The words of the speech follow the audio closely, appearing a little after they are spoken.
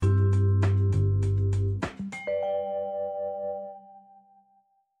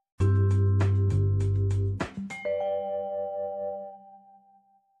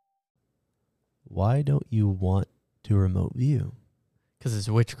Why don't you want to remote view? Because it's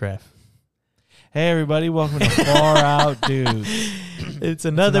witchcraft. Hey, everybody. Welcome to Far Out Dudes. It's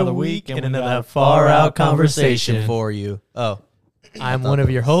another week and we another got a far out conversation. For you. Oh, I'm one of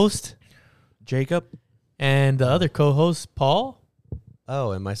your hosts, Jacob. and the other co-host, Paul.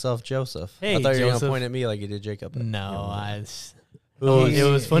 oh, and myself, Joseph. Hey, I thought you were Joseph. gonna point at me like you did Jacob. No, He- it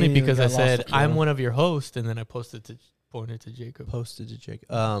was funny he because I got lost said in the I'm flow. one of your hosts, and then I pointed to Jacob. Posted to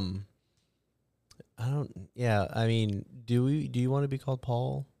Jacob. I don't. Yeah, I mean, do you want to be called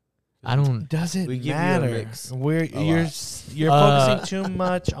Paul? I don't. Doesn't We give you a matter. mix. You're Uh, focusing too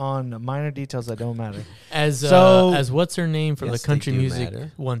much on minor details that don't matter. As what's her name from Yes, the country they do music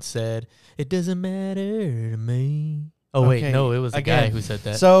matter. once said, "It doesn't matter to me." Oh wait, Okay, no, it was the guy again. who said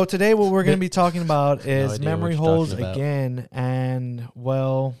that. So today what we're going to be talking about is idea memory what you're holes talking about. again. And,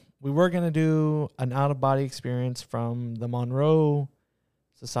 well, we were going to do an out-of-body experience from the Monroe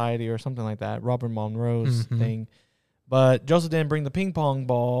Society or something like that, Robert Monroe's Mhm. thing. But Joseph didn't bring the ping pong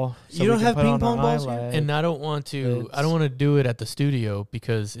ball. So You don't we can have put ping on pong our balls here? highlight. And I don't want to. I It's- don't want to do it at the studio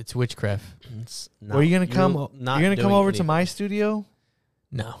because it's witchcraft. It's Were you going to come? not You're going to come doing over to anything. my studio?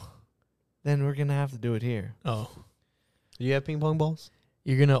 No. Then we're going to have to do it here. Oh, Do you have ping pong balls?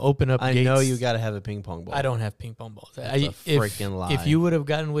 you're gonna open up. I gates. know you got to have a ping pong ball. I don't have ping pong balls. That's a freaking lie. If you would have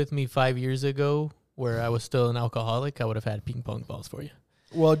gotten with me 5 years ago, where I was still an alcoholic, I would have had ping pong balls for you.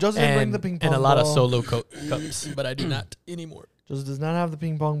 Well, Joseph didn't bring And, the ping pong and ball. a lot of solo cups, but I do not anymore. Joseph does not have the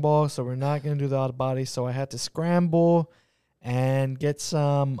ping pong ball, so we're not going to do the out of body. So I had to scramble and get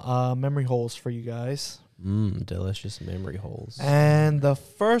some memory holes for you guys. Delicious memory holes. And the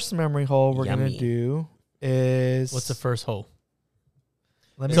first memory hole we're going Yummy. to do is... What's the first hole?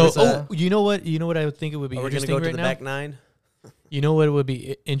 Let me So, just, you know what? You know what I would think it would be Are we gonna interesting go to right the now. back nine? You know what would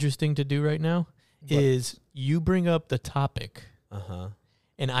be interesting to do right now What? is you bring up the topic,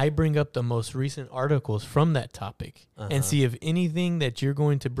 and I bring up the most recent articles from that topic, and see if anything that you're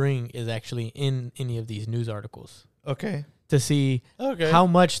going to bring is actually in any of these news articles. Okay. To see Okay. how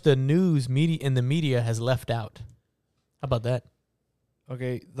much the news media has left out. How about that?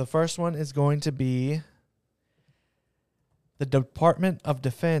 Okay, the first one is going to be the Department of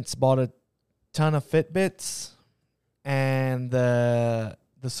Defense bought a ton of Fitbits, and the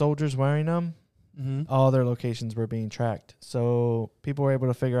soldiers wearing them, all their locations were being tracked. So people were able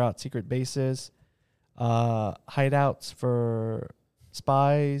to figure out secret bases, hideouts for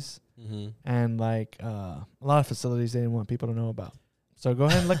spies, and like a lot of facilities they didn't want people to know about. So go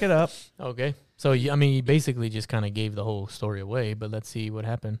ahead and look it up. Okay. So, I mean, you basically just kind of gave the whole story away, but let's see what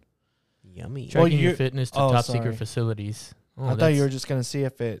happened. Yummy. Well, Tracking your you're- fitness to oh, top sorry. secret facilities. Oh, I thought that's- you were just gonna see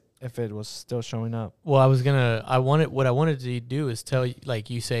if it was still showing up. Well, what I wanted to do is tell you, like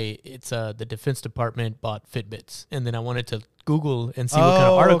you say, it's the Defense Department bought Fitbits, and then I wanted to Google and see what kind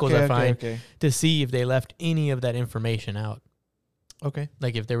of articles I find Okay. to see if they left any of that information out, Okay.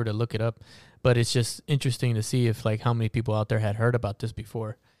 like if they were to look it up. But it's just interesting to see if like how many people out there had heard about this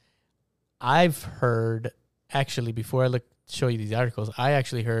before. I've heard actually before I show you these articles, I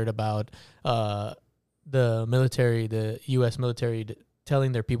actually heard about the military, the U.S. military,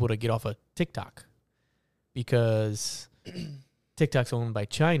 telling their people to get off of TikTok because TikTok's owned by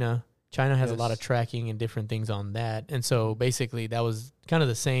China. China has a lot of Yes. tracking and different things on that. And so basically that was kind of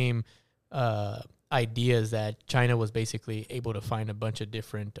the same ideas that China was basically able to find a bunch of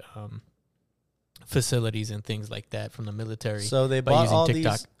different facilities and things like that from the military. So they by bought using all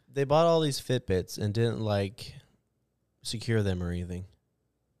TikTok. these. They bought all these Fitbits and didn't like secure them or anything.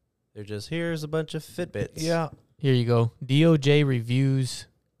 They're just here's a bunch of Fitbits. Yeah. Here you go. DOJ reviews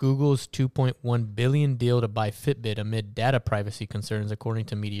Google's $2.1 billion deal to buy Fitbit amid data privacy concerns, according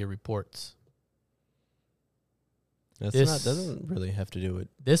to media reports. That's This- not doesn't really have to do with.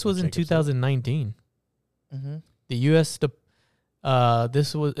 This was in Jacob's 2019. Mm-hmm. The U.S.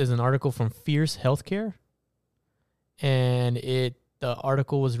 This is an article from Fierce Healthcare, and the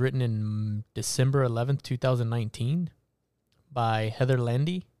article was written in December 11th, 2019, by Heather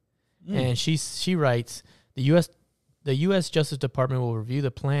Landy, and she writes the U.S. Justice Department will review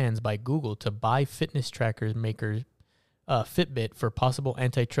the plans by Google to buy fitness trackers maker Fitbit for possible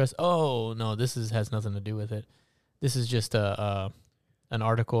antitrust. Oh no, has nothing to do with it. This is just an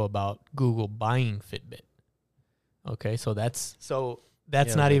article about Google buying Fitbit. Okay, so that's Yeah,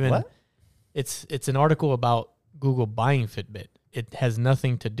 not like, even. what? It's an article about Google buying Fitbit. It has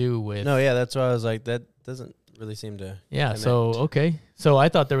nothing to do with. No, yeah, that's why I was like, that doesn't really seem to. Yeah. connect. So okay. So I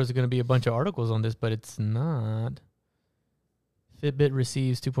thought there was going to be a bunch of articles on this, but it's not. Fitbit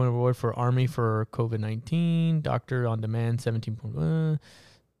receives 2.0 award for Army for COVID-19. Doctor on demand 17.1.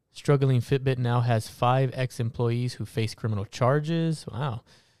 Struggling Fitbit now has 5 ex-employees who face criminal charges. Wow.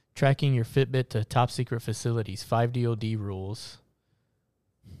 tracking your Fitbit to top secret facilities, 5 DoD rules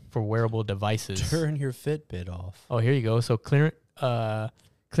for wearable devices. Turn your Fitbit off. Oh, here you go. So Clearance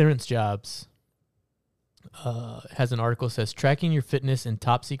Jobs has an article that says tracking your fitness in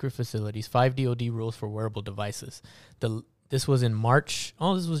top secret facilities, 5 DoD rules for wearable devices. This was in March.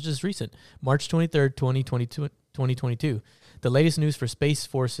 Oh, this was just recent. March 23rd, 2022. The latest news for Space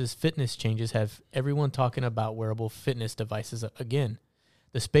Force's fitness changes have everyone talking about wearable fitness devices again.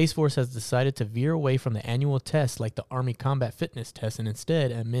 The Space Force has decided to veer away from the annual tests like the Army Combat Fitness Test and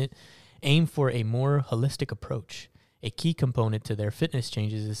instead aim for a more holistic approach. A key component to their fitness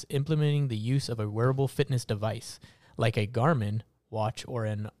changes is implementing the use of a wearable fitness device like a Garmin watch or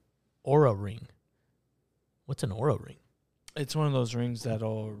an Oura Ring. What's an Oura Ring? It's one of those rings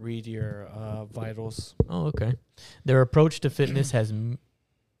that'll read your vitals. Oh, okay. Their approach to fitness has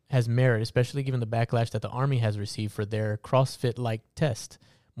merit, especially given the backlash that the Army has received for their CrossFit-like test.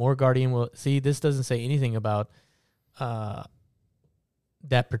 More Guardian will... See, this doesn't say anything about that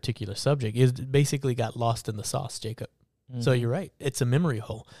particular subject. It basically got lost in the sauce, Jacob. Mm-hmm. So you're right. It's a memory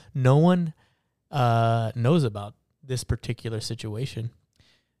hole. No one knows about this particular situation.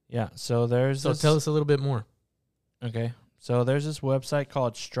 Yeah, so there's So tell us a little bit more. Okay. So there's this website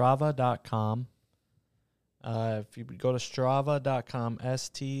called Strava.com. If you go to Strava.com,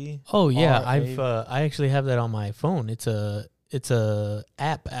 Oh yeah, I actually have that on my phone. It's a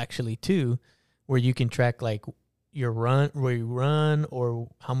app actually too, where you can track like your where you run or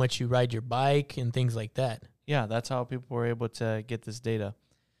how much you ride your bike and things like that. Yeah, that's how people were able to get this data.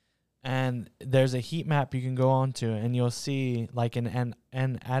 And there's a heat map you can go on to, and you'll see like in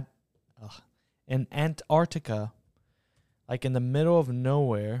Antarctica, like in the middle of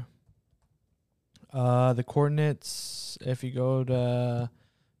nowhere. The coordinates, if you go to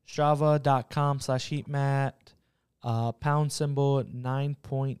strava.com/heatmap, pound symbol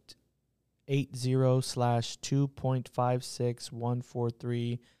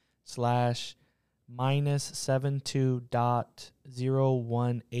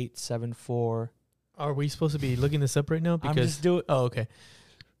Are we supposed to be looking this up right now? I'm just doing. Oh, okay.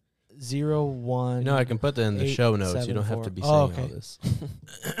 01. No, I can put that in the show notes. You don't have to be saying all this.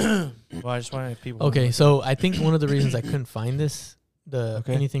 Well, I just wanted people. Okay, so I think one of the reasons I couldn't find this,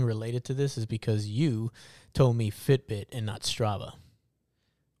 Okay. anything related to this, is because you told me Fitbit and not Strava.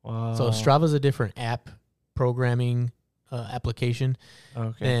 Wow. So Strava's a different app programming application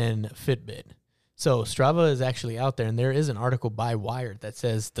than Fitbit. So Strava is actually out there, and there is an article by Wired that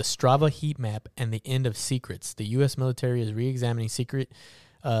says the Strava heat map and the end of secrets. The U.S. military is re-examining secret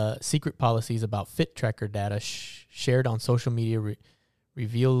policies about fit tracker data shared on social media,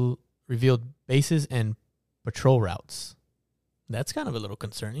 revealed bases and patrol routes. That's kind of a little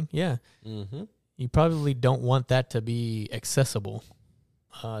concerning. Yeah. Mm-hmm. You probably don't want that to be accessible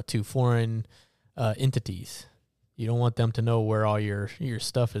to foreign entities. You don't want them to know where all your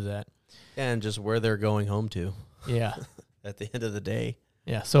stuff is at. And just where they're going home to. Yeah. At the end of the day.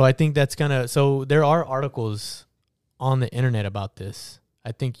 Yeah. So I think that's kind of, so there are articles on the internet about this.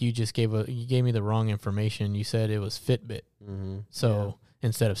 I think you just gave me the wrong information. You said it was Fitbit. Mm-hmm. So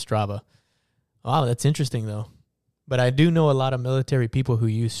instead of Strava. Wow, that's interesting though. But I do know a lot of military people who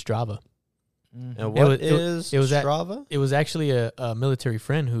use Strava. Mm-hmm. And what is Strava? It was actually a military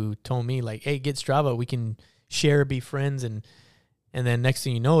friend who told me, like, hey, get Strava. We can share, be friends. And then next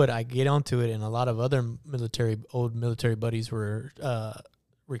thing you know it, I get onto it. And a lot of other old military buddies were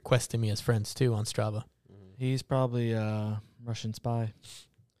requesting me as friends too on Strava. He's probably a Russian spy.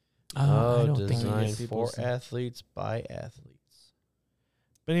 I don't think designed he is. for athletes by athletes.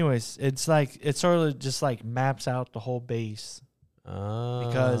 But anyways, it's like it sort of just like maps out the whole base.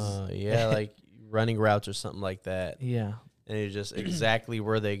 Because yeah, like running routes or something like that. Yeah. And it's just exactly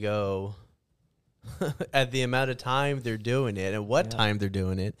where they go at the amount of time they're doing it and what time they're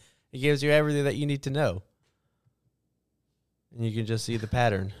doing it. It gives you everything that you need to know. And you can just see the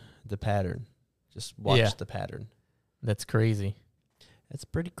pattern. Just watch the pattern. That's crazy. That's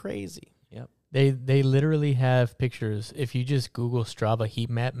pretty crazy. Yep. They literally have pictures. If you just Google Strava heat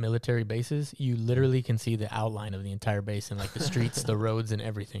map military bases, you literally can see the outline of the entire base and like the streets, the roads, and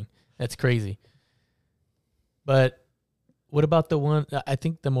everything. That's crazy. But what about the one? I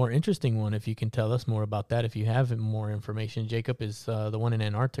think the more interesting one, if you can tell us more about that, if you have more information, Jacob, is the one in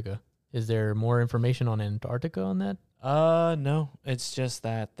Antarctica. Is there more information on Antarctica on that? No. It's just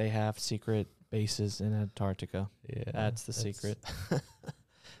that they have secret bases in Antarctica. Yeah. That's the secret.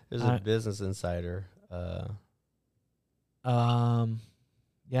 There's a Business Insider. Yeah, and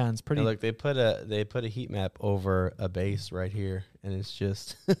it's pretty. And look, they put a heat map over a base right here, and it's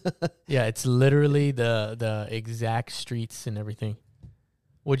just Yeah, it's literally the exact streets and everything.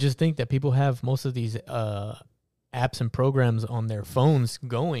 Well, just think that people have most of these apps and programs on their phones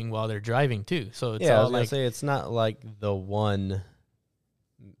going while they're driving too. So it's I all was gonna like, say it's not like the one.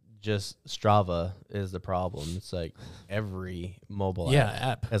 Just Strava is the problem. It's like every mobile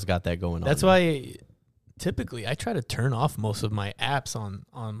app. has got that going on. That's why typically I try to turn off most of my apps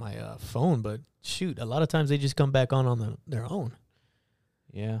on my phone, but shoot, a lot of times they just come back on their own.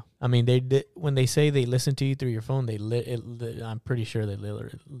 Yeah. I mean, when they say they listen to you through your phone, I'm pretty sure they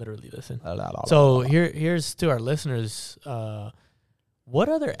literally listen. So here's to our listeners. What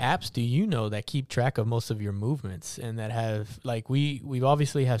other apps do you know that keep track of most of your movements and that have, like, we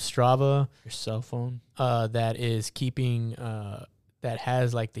obviously have Strava, Your cell phone. that is keeping, that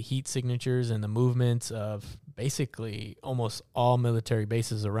has like the heat signatures and the movements of basically almost all military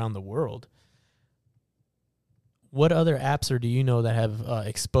bases around the world. What other apps or do you know that have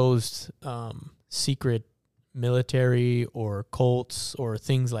exposed secret military or cults or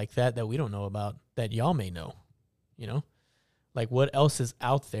things like that we don't know about that y'all may know? You know, like what else is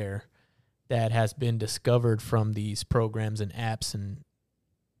out there that has been discovered from these programs and apps and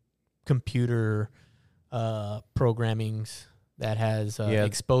computer programmings that has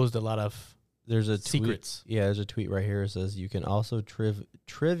exposed a lot of there's a secrets. Tweet, there's a tweet right here that says you can also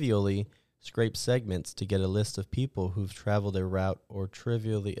trivially scrape segments to get a list of people who've traveled a route or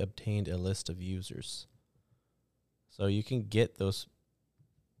trivially obtained a list of users. So you can get those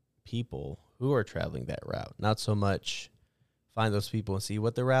people who are traveling that route. Not so much find those people and see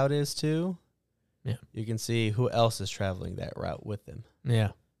what the route is too. Yeah. You can see who else is traveling that route with them. Yeah.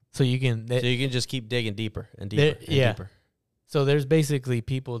 So you can just keep digging deeper and deeper and deeper. So there's basically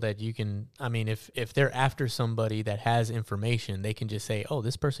people that you can, I mean, if they're after somebody that has information, they can just say, oh,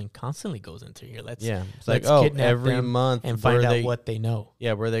 this person constantly goes into here. It's like, every month. And find out what they know.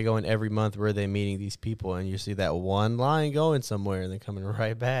 Yeah, where are they going every month? Where are they meeting these people? And you see that one line going somewhere and then coming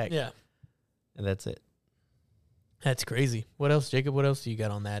right back. Yeah. And that's it. That's crazy. What else, Jacob? What else do you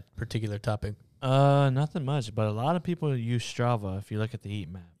got on that particular topic? Nothing much, but a lot of people use Strava if you look at the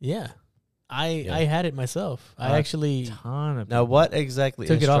heat map. Yeah. I had it myself. I actually ton of now. What exactly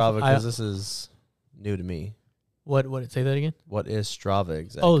took is it off. Strava? Because this is new to me. What? Say that again. What is Strava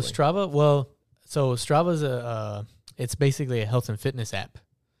exactly? Oh, Strava. Well, so Strava's it's basically a health and fitness app.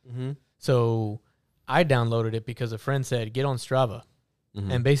 Mm-hmm. So I downloaded it because a friend said get on Strava,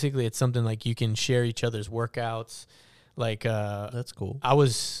 and basically it's something like you can share each other's workouts. Like that's cool. I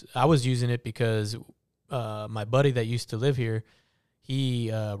was using it because my buddy that used to live here, he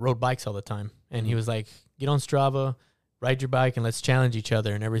rode bikes all the time, and he was like, get on Strava, ride your bike, and let's challenge each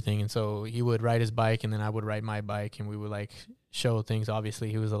other and everything. And so he would ride his bike, and then I would ride my bike, and we would like show things. Obviously,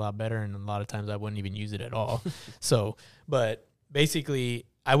 he was a lot better, and a lot of times I wouldn't even use it at all. So, but basically,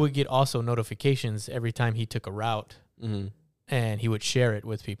 I would get also notifications every time he took a route, and he would share it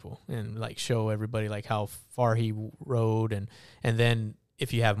with people and like show everybody like how far he rode, and then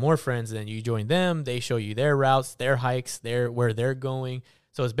if you have more friends, then you join them. They show you their routes, their hikes, where they're going.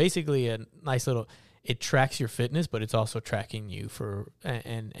 So it's basically a nice little. It tracks your fitness, but it's also tracking you for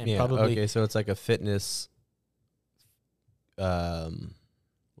and probably. Okay, so it's like a fitness.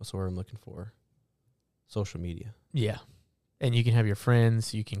 What's the word I'm looking for? Social media. Yeah, and you can have your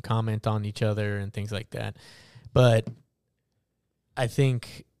friends. You can comment on each other and things like that. But I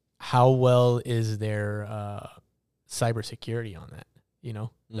think how well is their cybersecurity on that? You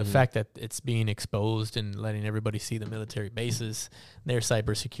know, the fact that it's being exposed and letting everybody see the military bases, their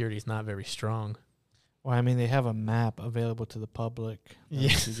cybersecurity is not very strong. Well, I mean, they have a map available to the public.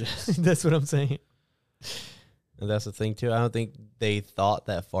 Yeah, that's what I'm saying. And that's the thing, too. I don't think they thought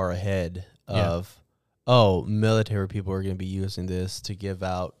that far ahead of, military people are going to be using this to give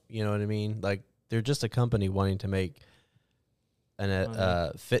out, you know what I mean? Like, they're just a company wanting to make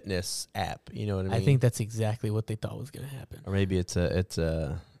an fitness app, you know what I mean? I think that's exactly what they thought was going to happen. Or maybe it's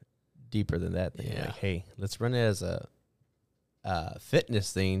a deeper than that thing. Yeah. Like, hey, let's run it as a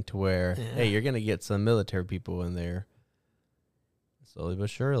fitness thing to where, hey, you're going to get some military people in there. Slowly but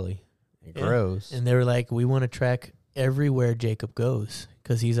surely. It grows. And they were like, we want to track everywhere Jacob goes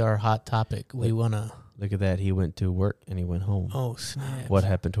because he's our hot topic. We want to. Look at that. He went to work and he went home. Oh, snap. What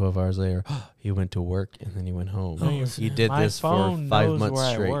happened 12 hours later? He went to work and then he went home. Oh, he did My this for phone 5 knows months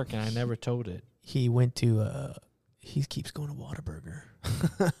where straight. I work, and I never told it. He went to, he keeps going to Whataburger.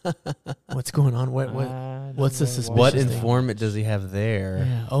 What's going on? What's the suspicious What thing? informant does he have there?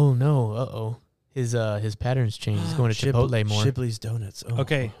 Yeah. Oh, no. Uh-oh. His patterns changed. He's going to Chipotle more. Shipley's Donuts. Oh,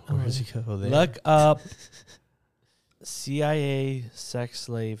 Okay. Where does he go there? Look up CIA sex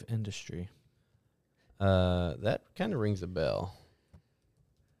slave industry. That kind of rings a bell.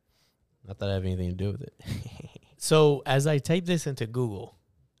 Not that I have anything to do with it. So as I type this into Google,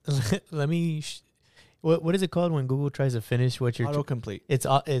 Let me. What is it called when Google tries to finish what you're? Autocomplete.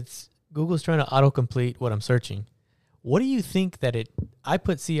 It's Google's trying to autocomplete what I'm searching. What do you think that it? I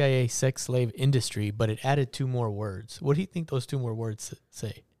put CIA sex slave industry, but it added 2 more words. What do you think those 2 more words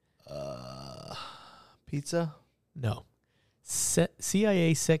say? Pizza. No,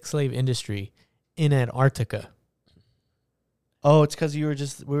 CIA sex slave industry in Antarctica. Oh, it's because we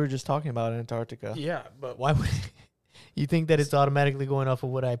were just talking about Antarctica. Yeah, but why would you think that it's automatically going off of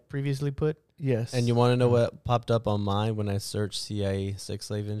what I previously put? Yes. And you want to know what popped up on mine when I searched CIA sex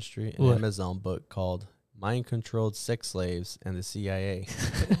slave industry? An What? Amazon book called Mind Controlled Sex Slaves and the CIA.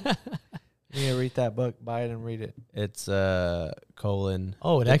 You need to read that book. Buy it and read it. It's colon.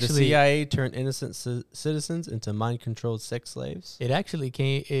 Oh, it Did actually the CIA turned innocent citizens into mind controlled sex slaves. It actually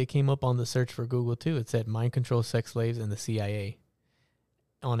came up on the search for Google too. It said mind control sex slaves and the CIA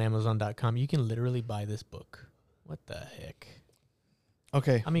on Amazon.com. You can literally buy this book. What the heck?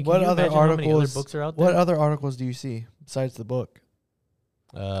 Okay. I mean, what can you other imagine how many other articles? books are out there? What other articles do you see besides the book?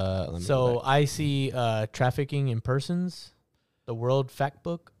 Let me go So back. I see trafficking in persons, the World Fact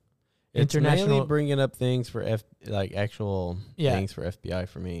Book, It's international. mainly bringing up things for actual Yeah. things for FBI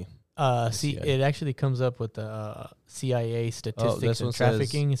for me. See, CIA. it actually comes up with the CIA statistics this and one says-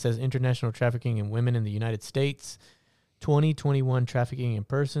 trafficking. It says international trafficking in women in the United States, 2021 trafficking in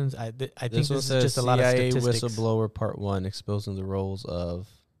persons. I think this one is says just a lot of CIA statistics. whistleblower part 1 exposing the roles of.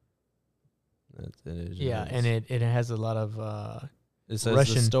 Yeah, and it has a lot of it says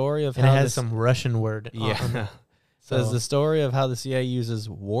Russian- the story of and it how has this, some Russian word. yeah. So Says the story of how the CIA uses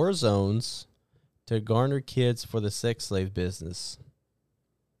war zones to garner kids for the sex slave business.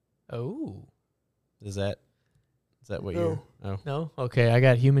 oh Is that what No. you're? Oh, no, okay, I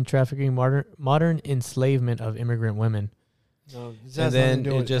got human trafficking, modern enslavement of immigrant women. No. And then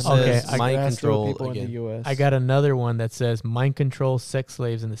it just Okay, says I- mind has to do with control people in again. the U.S. I got another one that says mind control sex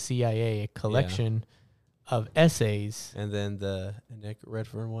slaves in the CIA, a collection of essays. And then the Nick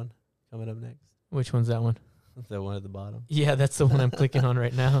Redfern one coming up next. Which one's that one? The one at the bottom. Yeah, that's the one I'm clicking on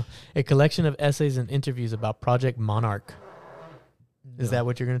right now. A collection of essays and interviews about Project Monarch. Is that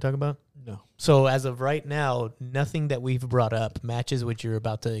what you're going to talk about? No. So as of right now, nothing that we've brought up matches what you're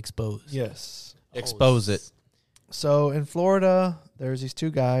about to expose. Yes. Expose it. So in Florida, there's these 2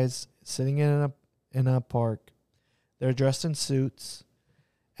 guys sitting in a park. They're dressed in suits,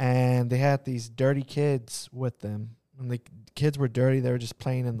 and they had these dirty kids with them. When the kids were dirty, they were just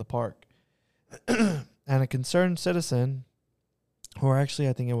playing in the park. And a concerned citizen, or actually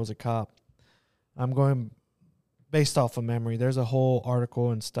I think it was a cop. I'm going based off of memory. There's a whole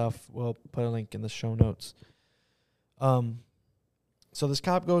article and stuff. We'll put a link in the show notes. So this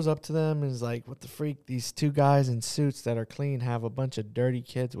cop goes up to them and is like, what the freak? These 2 guys in suits that are clean have a bunch of dirty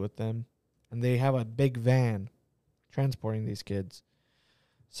kids with them. And they have a big van transporting these kids.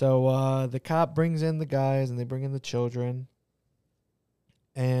 So the cop brings in the guys and they bring in the children.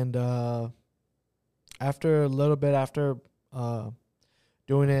 And after a little bit, after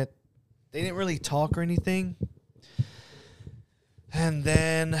doing it, they didn't really talk or anything. And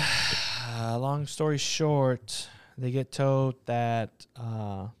then, long story short, they get told that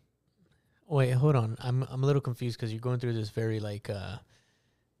Wait, hold on. I'm a little confused because you're going through this very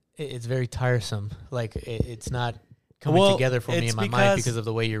it's very tiresome. Like it's not coming Well, together for me it's in my mind because- because of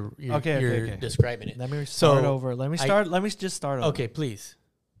the way you're Okay. describing it. let me start So, over. Let me just start over. Okay, please.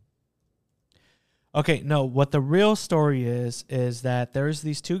 Okay, no, what the real story is that there's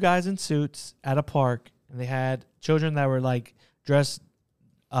these 2 guys in suits at a park, and they had children that were like dressed,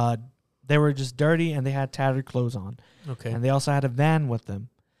 they were just dirty and they had tattered clothes on. Okay. And they also had a van with them.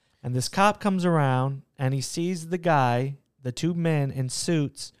 And this cop comes around and he sees the 2 men in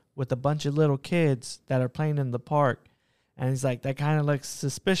suits with a bunch of little kids that are playing in the park. And he's like, that kind of looks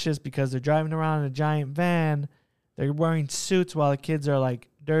suspicious because they're driving around in a giant van. They're wearing suits while the kids are like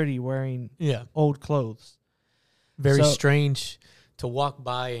dirty, wearing Yeah. old clothes. Very So- strange to walk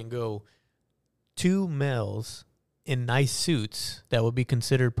by and go 2 males in nice suits that would be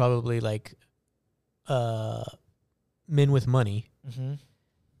considered probably like men with money Mm-hmm.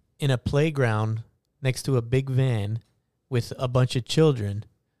 in a playground next to a big van with a bunch of children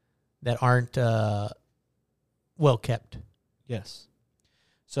that aren't well kept. Yes.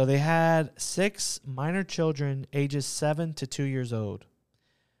 So they had 6 minor children ages 7 to 2 years old.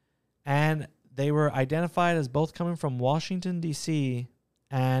 And they were identified as both coming from Washington, D.C.,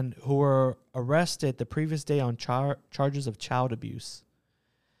 and who were arrested the previous day on charges of child abuse.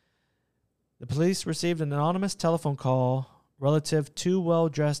 The police received an anonymous telephone call relative to 2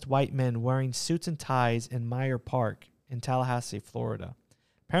 well-dressed white men wearing suits and ties in Meyer Park in Tallahassee, Florida,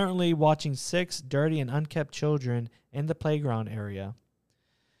 apparently watching 6 dirty and unkept children in the playground area.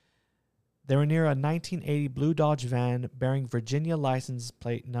 They were near a 1980 blue Dodge van bearing Virginia license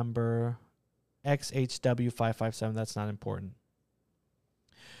plate number XHW557. That's not important.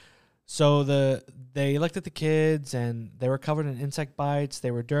 So they looked at the kids, and they were covered in insect bites.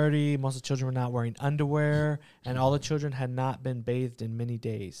 They were dirty. Most of the children were not wearing underwear, and all the children had not been bathed in many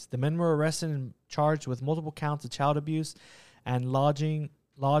days. The men were arrested and charged with multiple counts of child abuse and lodged in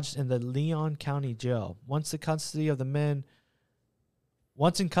the Leon County Jail. Once in custody, the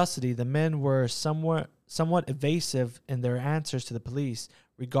men were somewhat evasive in their answers to the police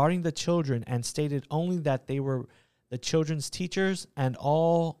regarding the children and stated only that they were the children's teachers and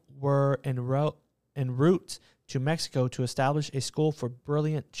all were en route to Mexico to establish a school for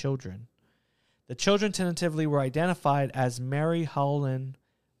brilliant children. The children tentatively were identified as Mary Howland,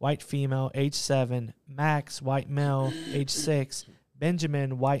 white female, age 7, Max, white male, age 6,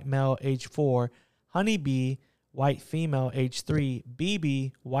 Benjamin, white male, age 4, Honeybee, white female, age 3,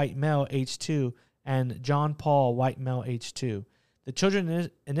 BB, white male, age 2, and John Paul, white male, age 2. The children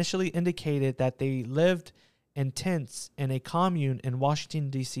initially indicated that they lived in tents in a commune in Washington,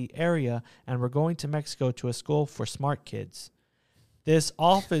 D.C. area and were going to Mexico to a school for smart kids. This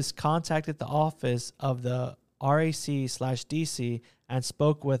office contacted the office of the RAC/DC and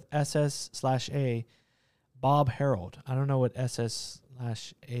spoke with SS/A Bob Harold. I don't know what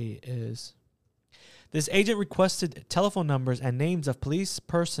SS/A is. This agent requested telephone numbers and names of police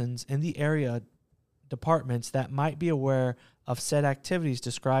persons in the area departments that might be aware of said activities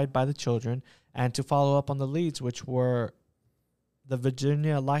described by the children and to follow up on the leads, which were the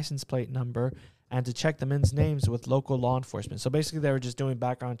Virginia license plate number, and to check the men's names with local law enforcement. So basically they were just doing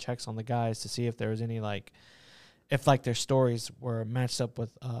background checks on the guys to see if there was any if their stories were matched up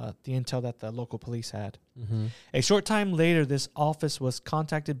with the intel that the local police had. Mm-hmm. A short time later, this office was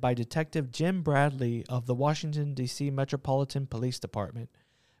contacted by Detective Jim Bradley of the Washington, D.C. Metropolitan Police Department.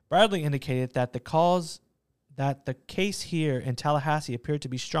 Bradley indicated that the case here in Tallahassee appeared to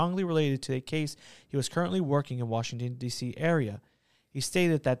be strongly related to a case he was currently working in Washington, D.C. area. He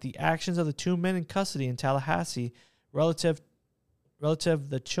stated that the actions of the two men in custody in Tallahassee relative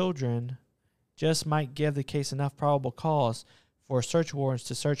the children just might give the case enough probable cause for search warrants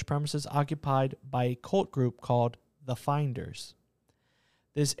to search premises occupied by a cult group called the Finders.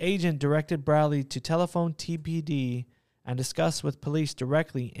 This agent directed Bradley to telephone TPD and discuss with police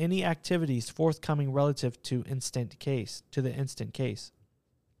directly any activities forthcoming relative to the instant case.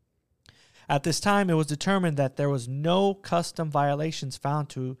 At this time, it was determined that there was no custom violations found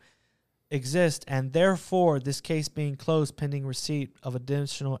to exist, and therefore this case being closed pending receipt of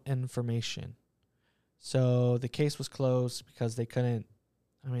additional information. So the case was closed because they couldn't.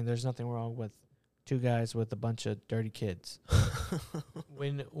 I mean, there's nothing wrong with two guys with a bunch of dirty kids.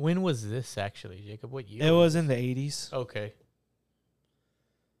 When was this actually, Jacob? What year? It was in the 80s. Okay.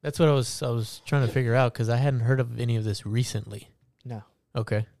 That's what I was trying to figure out because I hadn't heard of any of this recently. No,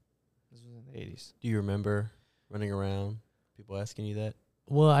 Okay. this was in the 80s. Do you remember running around, people asking you that?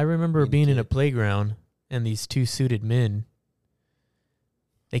 Well, I remember Being being a in a kid. playground and these two suited men.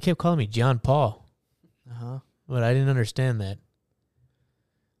 They kept calling me John Paul, but I didn't understand that.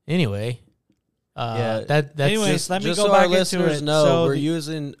 Anyway, that's Anyways, let me just go so back our into listeners it. know, So we're the-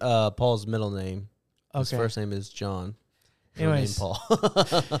 using Paul's middle name. His Okay. first name is John. Middle Anyways. name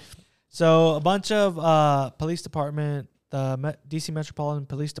Paul. So a bunch of police department, the DC Metropolitan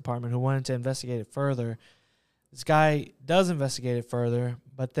Police Department, who wanted to investigate it further. This guy does investigate it further,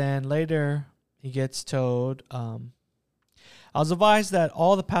 but then later he gets told, I was advised that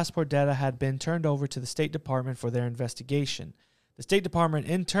all the passport data had been turned over to the State Department for their investigation. The State Department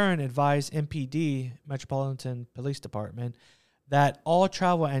in turn advised MPD, Metropolitan Police Department, that all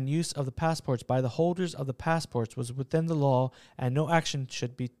travel and use of the passports by the holders of the passports was within the law and no action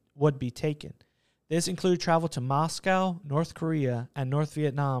would be taken. This included travel to Moscow, North Korea, and North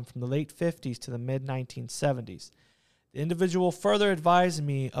Vietnam from the late 50s to the mid-1970s. The individual further advised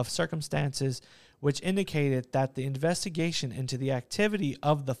me of circumstances which indicated that the investigation into the activity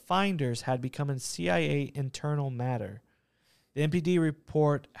of the Finders had become a CIA internal matter. The MPD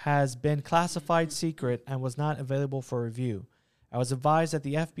report has been classified secret and was not available for review. I was advised that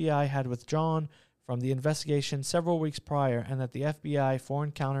the FBI had withdrawn from the investigation several weeks prior and that the FBI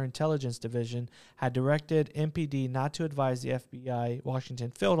Foreign Counterintelligence Division had directed MPD not to advise the FBI Washington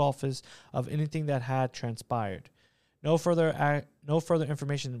Field Office of anything that had transpired. No further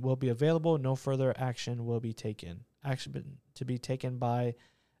information will be available. No further action will be taken. Action to be taken by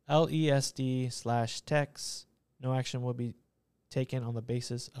LESD/TEX. No action will be taken on the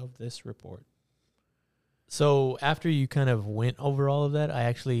basis of this report. So after you kind of went over all of that, I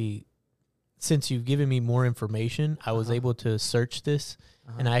actually since you've given me more information, I was able to search this,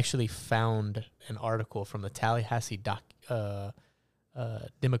 and I actually found an article from the Tallahassee Democrat.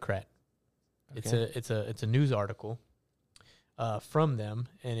 Okay. It's a news article from them,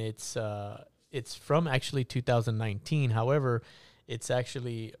 and it's from actually 2019. However, it's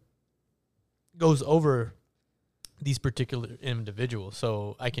actually goes over these particular individuals.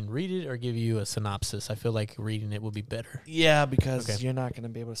 So I can read it or give you a synopsis. I feel like reading it will be better. Yeah, because Okay. you're not going to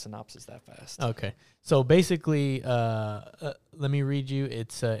be able to synopsis that fast. Okay. So basically, let me read you.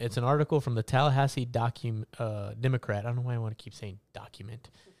 It's an article from the Tallahassee Democrat. I don't know why I want to keep saying document.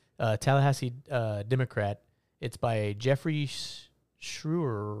 Tallahassee Democrat. It's by Jeffrey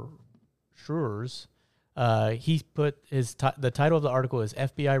Schroers. He put the title of the article is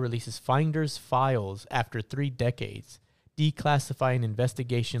FBI releases Finder's Files after 3 decades, declassifying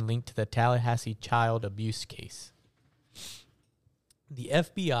investigation linked to the Tallahassee child abuse case. The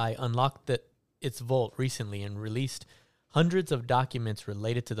FBI unlocked its vault recently and released hundreds of documents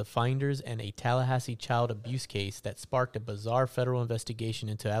related to the Finders and a Tallahassee child abuse case that sparked a bizarre federal investigation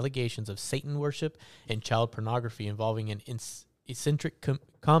into allegations of Satan worship and child pornography involving an eccentric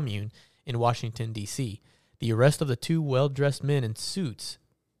commune in Washington, D.C. The arrest of the 2 well-dressed men in suits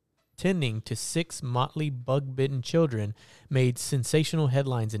tending to 6 motley bug-bitten children made sensational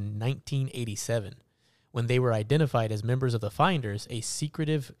headlines in 1987 when they were identified as members of the Finders, a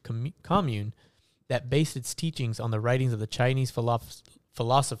secretive commune that based its teachings on the writings of the Chinese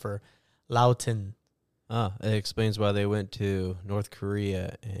philosopher Lao Tzu. It explains why they went to North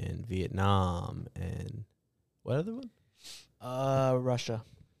Korea and Vietnam and what other one? Russia.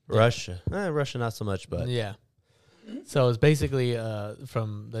 Russia. Russia, not so much, but Yeah. So it's basically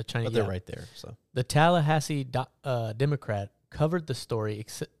from the Chinese. but they're right there. So The Tallahassee Democrat covered the story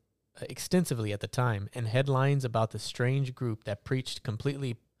extensively at the time, and headlines about the strange group that preached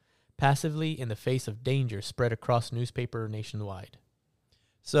completely passively in the face of danger spread across newspaper nationwide.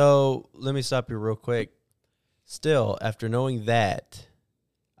 So let me stop you real quick. Still, after knowing that,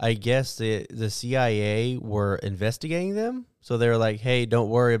 I guess the CIA were investigating them. So they were like, hey, don't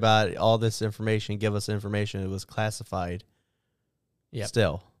worry about all this information. Give us information. It was classified. Yep.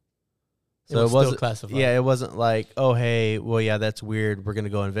 Still. It So was it wasn't still classified. Yeah, it wasn't like, oh, hey, well, yeah, that's weird. We're going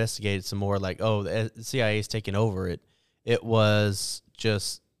to go investigate it some more. Like, oh, the CIA is taking over it. It was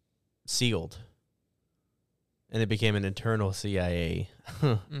just sealed. And it became an internal CIA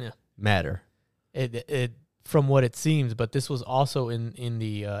Yeah. matter. It from what it seems, but this was also in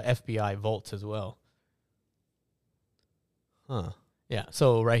the FBI vaults as well. Huh. Yeah,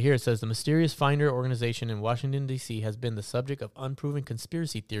 so right here it says the mysterious Finder organization in Washington, D.C. has been the subject of unproven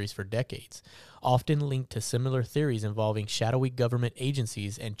conspiracy theories for decades, often linked to similar theories involving shadowy government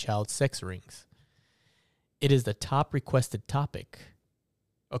agencies and child sex rings. It is the top requested topic,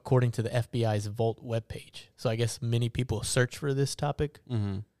 according to the FBI's Vault webpage. So I guess many people search for this topic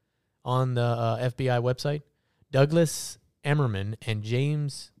on the FBI website. Douglas Ammerman and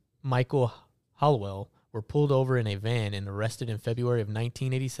James Michael Hollowell were pulled over in a van and arrested in February of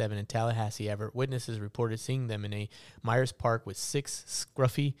 1987 in Tallahassee after witnesses reported seeing them in a Myers Park with 6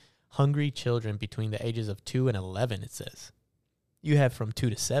 scruffy, hungry children between the ages of 2 and 11, it says. You have from 2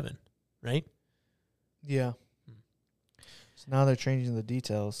 to 7, right? Yeah. So now they're changing the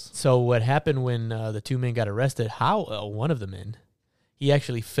details. So what happened when the 2 men got arrested, one of the men, he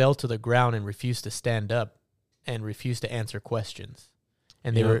actually fell to the ground and refused to stand up and refused to answer questions.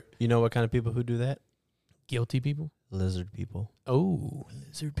 And they were You know what kind of people who do that? guilty people? Lizard people. Oh,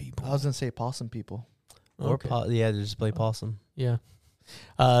 lizard people. I was going to say possum people. Or Okay. they just play possum. Yeah.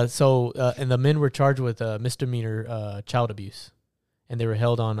 And the men were charged with misdemeanor child abuse, and they were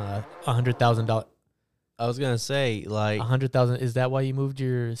held on $100,000. I was gonna say, like, $100,000. Is that why you moved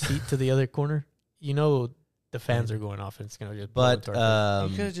your seat to the other corner? You know the fans are going off, and it's gonna just. blow but into our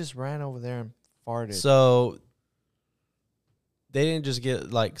face. You could have just ran over there and farted. so they didn't just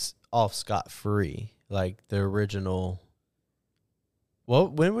get like off scot free like the original. Well,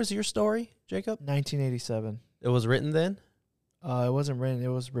 when was your story, Jacob? 1987. It was written then. It wasn't written. It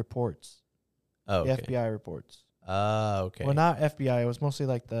was reports. Oh, The okay. FBI reports. Okay. Well, not FBI. It was mostly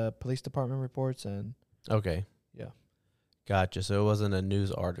like the police department reports and Okay. yeah. Gotcha. So it wasn't a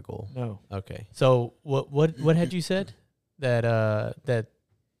news article. No. Okay. So what had you said that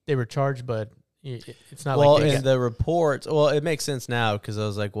they were charged, but it's not Well, like they in the reports, it makes sense now because I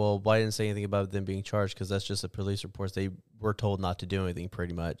was like, well, why didn't say anything about them being charged? Because that's just the police reports. They were told not to do anything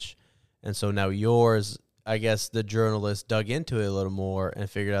pretty much. And so now yours, I guess the journalist dug into it a little more and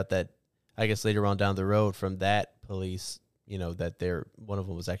figured out that, I guess later on down the road from that police, that one of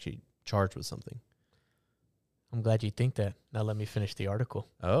them was actually charged with something. I'm glad you think that. Now let me finish the article.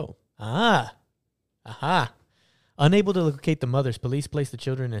 Oh. Aha. Unable to locate the mothers, police placed the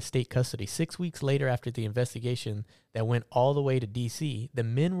children in state custody. 6 weeks later, after the investigation that went all the way to D.C., the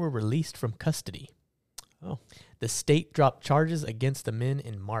men were released from custody. Oh. The state dropped charges against the men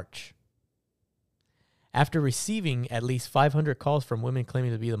in March. After receiving at least 500 calls from women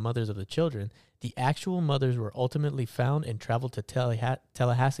claiming to be the mothers of the children, the actual mothers were ultimately found and traveled to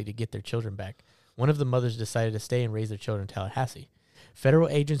Tallahassee to get their children back. One of the mothers decided to stay and raise their children in Tallahassee. Federal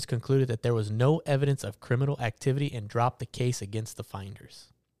agents concluded that there was no evidence of criminal activity and dropped the case against the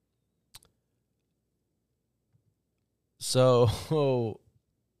finders. So,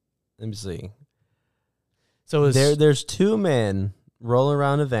 let me see. So There's two men rolling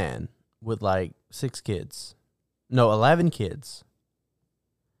around a van with like 11 kids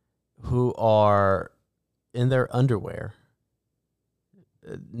who are in their underwear,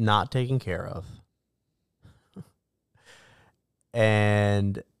 not taken care of.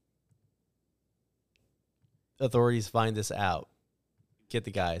 And authorities find this out, get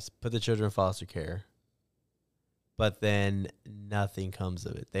the guys, put the children in foster care, but then nothing comes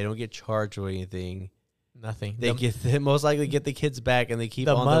of it. They don't get charged with anything. Nothing. They most likely get the kids back, and they keep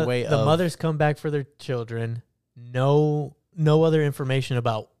on their way. The mothers come back for their children. No other information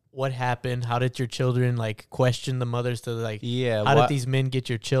about what happened. How did your children question the mothers to how did these men get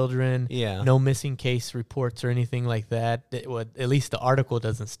your children? Yeah. No missing case reports or anything like that. At least the article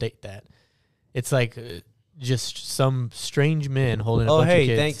doesn't state that. It's just some strange men holding a bunch of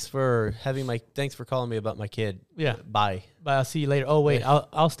kids. Thanks for calling me about my kid. Yeah. Bye. I'll see you later. Oh wait,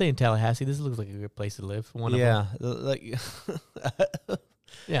 I'll stay in Tallahassee. This looks like a good place to live.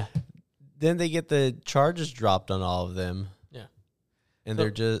 Yeah. Then they get the charges dropped on all of them. Yeah. And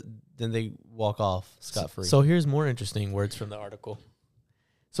then they walk off scot-free. So here's more interesting words from the article.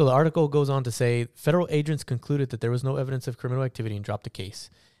 So the article goes on to say, federal agents concluded that there was no evidence of criminal activity and dropped the case.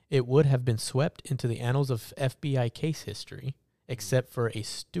 It would have been swept into the annals of FBI case history, except for a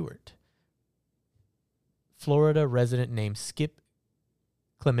Stewart, Florida resident named Skip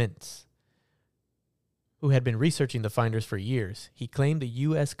Clements, who had been researching the finders for years. He claimed the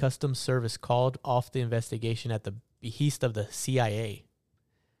U.S. Customs Service called off the investigation at the behest of the CIA.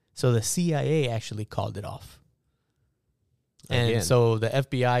 So the CIA actually called it off. And so the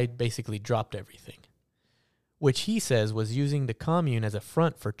FBI basically dropped everything, which he says was using the commune as a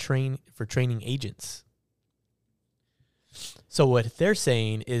front for training agents. So what they're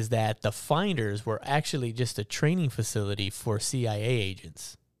saying is that the finders were actually just a training facility for CIA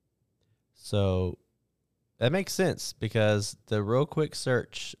agents. So that makes sense, because the real quick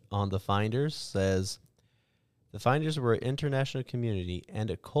search on the finders says the finders were an international community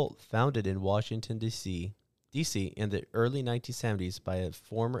and a cult founded in Washington, D.C. in the early 1970s by a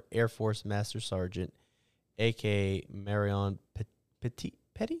former Air Force Master Sergeant, a.k.a. Marion Petty?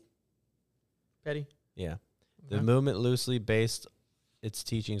 Petty? Yeah. The movement loosely based its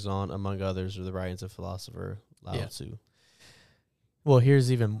teachings on, among others, the writings of philosopher Lao Tzu. Well,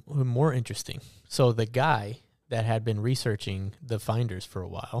 here's even more interesting. So the guy that had been researching the finders for a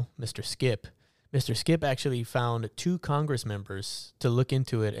while, Mr. Skip actually found 2 Congress members to look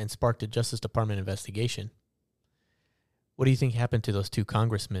into it and sparked a Justice Department investigation. What do you think happened to those 2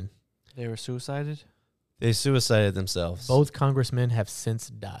 congressmen? They were suicided? They suicided themselves. Both congressmen have since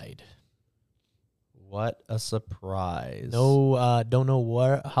died. What a surprise. No, don't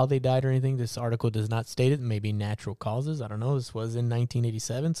know how they died or anything. This article does not state it. Maybe natural causes. I don't know. This was in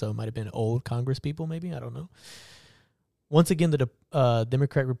 1987, so it might have been old Congress people maybe. I don't know. Once again, the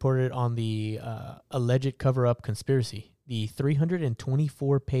Democrat reported on the alleged cover-up conspiracy. The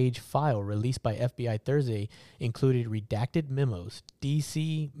 324-page file released by FBI Thursday included redacted memos,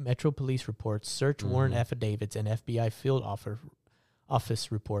 D.C. Metro Police reports, search warrant affidavits, and FBI field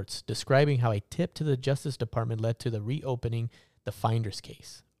office reports describing how a tip to the Justice Department led to the reopening the finders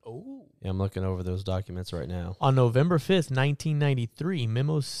case. Oh. Yeah, I'm looking over those documents right now. On November 5th, 1993,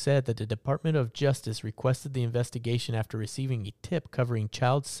 memos said that the Department of Justice requested the investigation after receiving a tip covering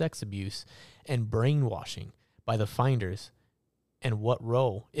child sex abuse and brainwashing by the finders, and what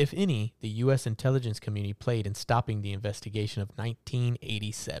role, if any, the U.S. intelligence community played in stopping the investigation of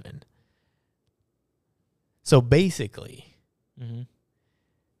 1987. So basically,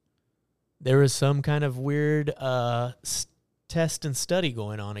 there was some kind of weird test and study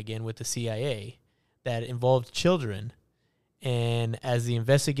going on again with the CIA that involved children, and as the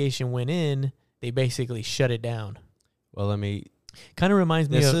investigation went in, they basically shut it down. Well, let me... Kind of reminds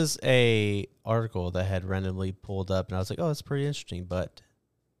me of... This is a article that had randomly pulled up, and I was like, oh, that's pretty interesting, but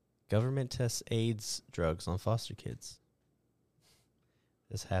government tests AIDS drugs on foster kids.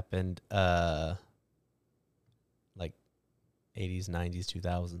 This happened, 80s, 90s,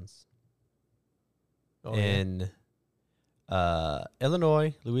 2000s. in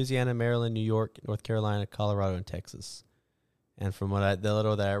Illinois, Louisiana, Maryland, New York, North Carolina, Colorado, and Texas. And from the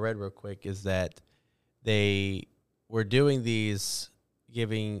little that I read real quick is that they were doing these,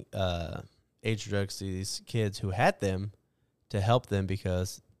 giving age drugs to these kids who had them to help them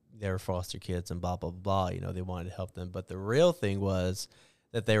because they were foster kids and blah, blah, blah. You know, they wanted to help them. But the real thing was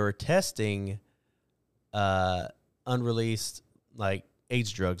that they were testing unreleased, like,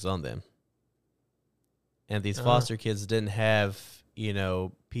 age drugs on them. And these foster kids didn't have, you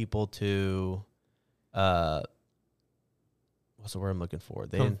know, people to, what's the word I'm looking for?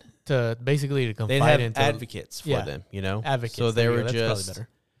 They didn't basically to confide they have into advocates for them, you know? Advocates. So they were that's just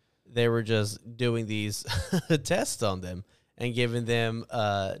they were just doing these tests on them and giving them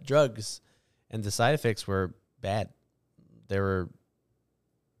drugs, and the side effects were bad. It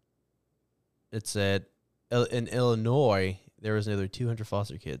said in Illinois there was nearly 200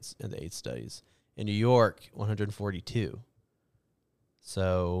 foster kids in the 8 studies. In New York, 142.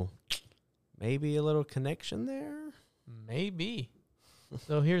 So maybe a little connection there. Maybe.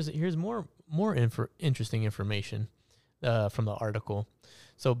 So here's more interesting information from the article.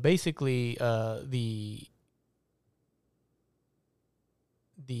 So basically, the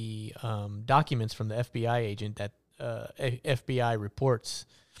documents from the FBI agent that FBI reports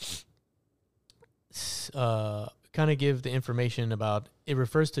kind of give the information about. It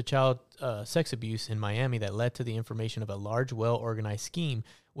refers to child sex abuse in Miami that led to the information of a large, well-organized scheme,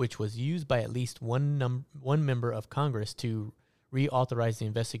 which was used by at least one member of Congress to reauthorize the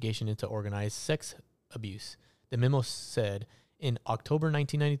investigation into organized sex abuse. The memo said, in October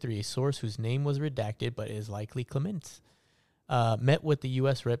 1993, a source whose name was redacted but is likely Clements met with the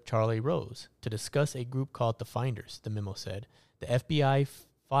U.S. Rep. Charlie Rose to discuss a group called the Finders, the memo said. The FBI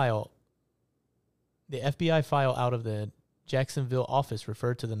file out of the Jacksonville office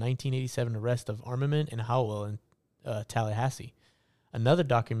referred to the 1987 arrest of Armament and Howell in Tallahassee. Another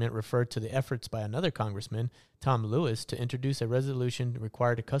document referred to the efforts by another congressman, Tom Lewis, to introduce a resolution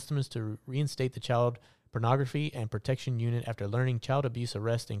required customers to reinstate the Child Pornography and Protection Unit after learning child abuse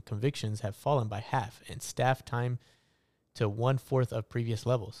arrests and convictions have fallen by half and staff time to 1/4 of previous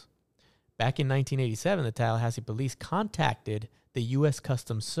levels. Back in 1987, the Tallahassee police contacted the U.S.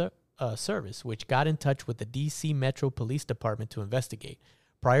 Customs Service, which got in touch with the D.C. Metro Police Department to investigate.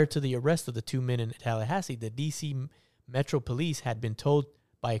 Prior to the arrest of the 2 men in Tallahassee, the D.C. Metro Police had been told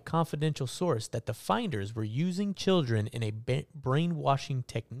by a confidential source that the Finders were using children in a brainwashing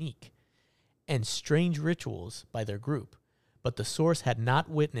technique and strange rituals by their group, but the source had not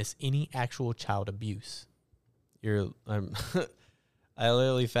witnessed any actual child abuse. I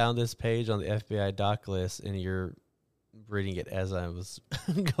literally found this page on the FBI doc list, and you're reading it as I was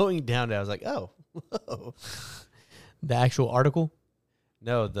going down. I was like, oh, whoa. The actual article?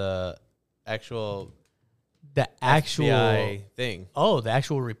 No, the actual FBI thing. Oh, the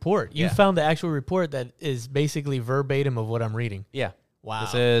actual report. You found the actual report that is basically verbatim of what I'm reading. Yeah. Wow. It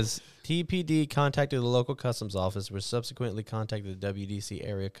says TPD contacted the local customs office, which subsequently contacted the WDC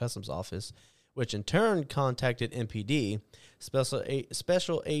area customs office, which in turn contacted MPD.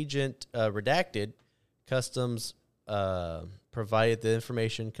 Special Agent Redacted Customs provided the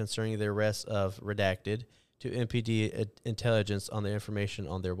information concerning the arrest of Redacted to MPD intelligence on the information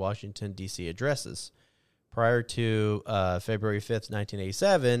on their Washington, D.C. addresses. Prior to February 5th,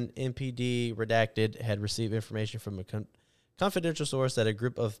 1987, MPD Redacted had received information from a confidential source that a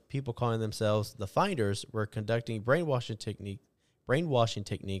group of people calling themselves the Finders were conducting brainwashing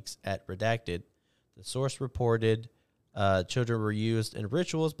techniques at Redacted. The source reported children were used in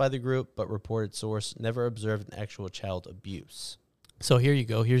rituals by the group, but reported source never observed an actual child abuse. So here you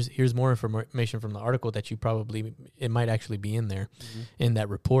go. Here's more information from the article that it might actually be in there, in that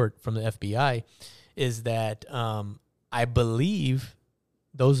report from the FBI, is that I believe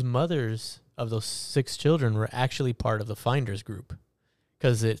those mothers of those 6 children were actually part of the Finders group,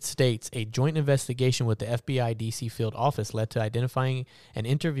 because it states a joint investigation with the FBI DC field office led to identifying and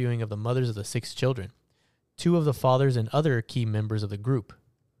interviewing of the mothers of the 6 children, 2 of the fathers and other key members of the group.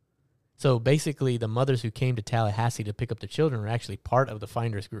 So basically, the mothers who came to Tallahassee to pick up the children were actually part of the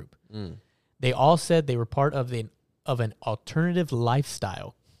Finders group. They all said they were part of an alternative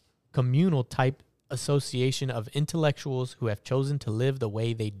lifestyle, communal type association of intellectuals who have chosen to live the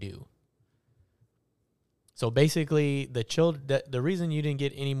way they do. So basically, the reason you didn't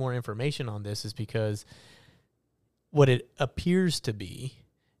get any more information on this is because what it appears to be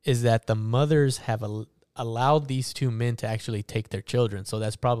is that the mothers have allowed these 2 men to actually take their children. So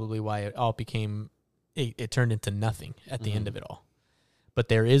that's probably why it all it turned into nothing at the end of it all. But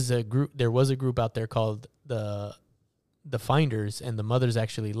there was a group out there called the the finders and the mothers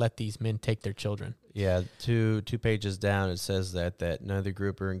actually let these men take their children. Yeah, two pages down, it says that neither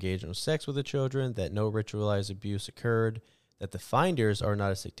group are engaged in sex with the children, that no ritualized abuse occurred, that the finders are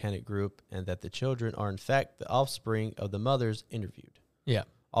not a satanic group, and that the children are in fact the offspring of the mothers interviewed. Yeah.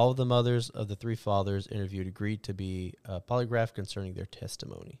 All of the mothers of the 3 fathers interviewed agreed to be polygraphed concerning their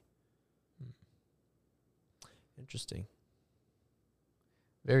testimony. Interesting.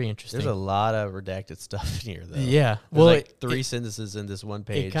 Very interesting. There's a lot of redacted stuff in here, though. Yeah. There's Well, like 3 sentences in this one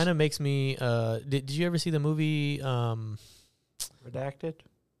page. it kind of makes me. Did you ever see the movie? Redacted?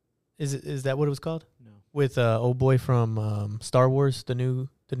 Is that what it was called? No. With old boy from Star Wars, the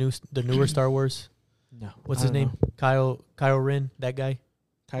newer Star Wars. No. What's I his don't name? know. Kylo Ren, that guy.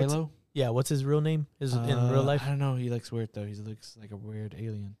 Kylo? Yeah. What's his real name? Is in real life? I don't know. He looks weird though. He looks like a weird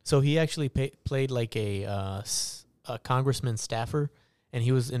alien. So he actually played like a congressman staffer, and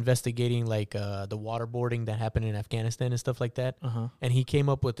he was investigating like the waterboarding that happened in Afghanistan and stuff like that. And he came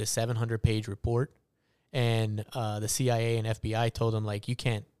up with a 700-page report, and the CIA and FBI told him like you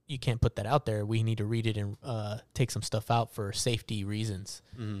can't put that out there. We need to read it and take some stuff out for safety reasons.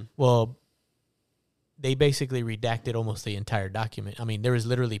 Mm-hmm. Well, they basically redacted almost the entire document. I mean, there was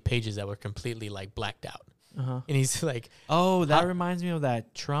literally pages that were completely like blacked out. And he's like, oh, that reminds me of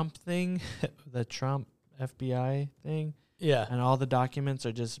that Trump thing, the Trump FBI thing. yeah. And all the documents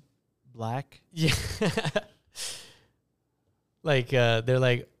are just black. Yeah. Like, they're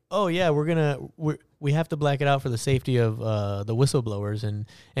like, oh, yeah, we have to black it out for the safety of the whistleblowers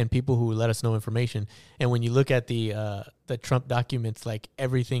and people who let us know information. And when you look at the Trump documents, like,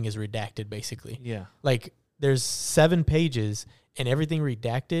 everything is redacted, basically. Yeah. Like, there's 7 pages, and everything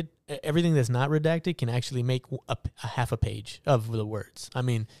redacted, everything that's not redacted can actually make a half a page of the words. I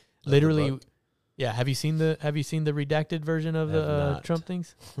mean, literally... Yeah, have you seen the redacted version of the Trump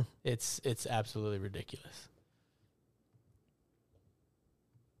things? It's absolutely ridiculous.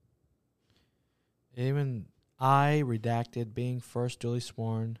 Even I redacted being first duly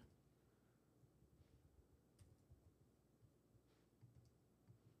sworn.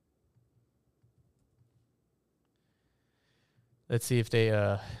 Let's see if they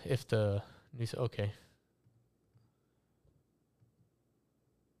if the news okay.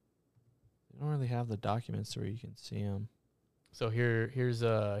 I don't really have the documents where you can see them. So here's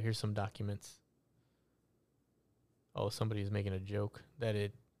some documents. Oh, somebody's making a joke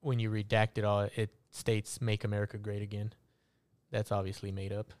that when you redact it all, it states "Make America Great Again." That's obviously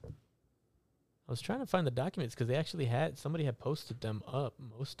made up. I was trying to find the documents because they actually somebody had posted them up,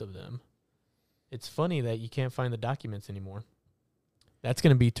 most of them. It's funny that you can't find the documents anymore. That's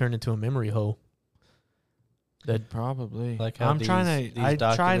going to be turned into a memory hole. That probably. Like how I'm trying to. I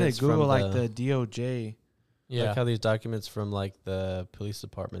try to Google like the DOJ. Yeah. Like how these documents from like the police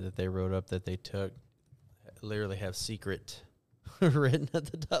department that they wrote up that they took literally have secret written at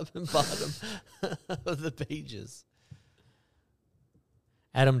the top and bottom of the pages.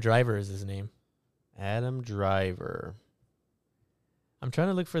 Adam Driver is his name. Adam Driver. I'm trying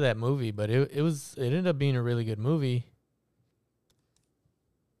to look for that movie, but it ended up being a really good movie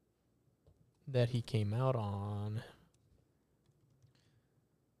that he came out on.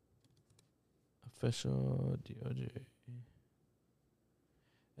 Official DOJ.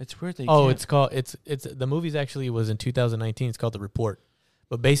 It's weird. It's called it's the movie's actually was in 2019. It's called The Report,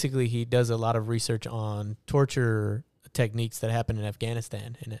 but basically he does a lot of research on torture techniques that happen in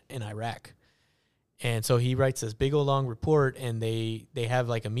Afghanistan and in Iraq. And so he writes this big old long report, and they have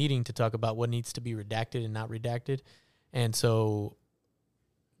like a meeting to talk about what needs to be redacted and not redacted. And so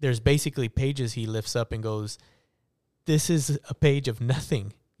there's basically pages he lifts up and goes, this is a page of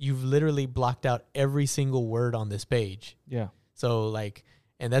nothing. You've literally blocked out every single word on this page. Yeah. So like,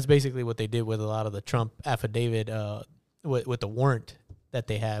 and that's basically what they did with a lot of the Trump affidavit, with the warrant that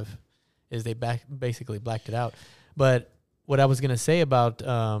they have, is they basically blacked it out. But what I was going to say about,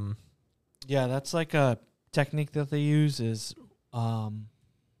 yeah, that's like a technique that they use is,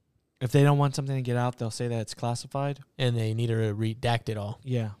 if they don't want something to get out, they'll say that it's classified. and they need to redact it all.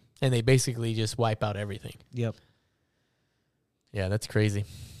 Yeah. And they basically just wipe out everything. Yep. Yeah, that's crazy.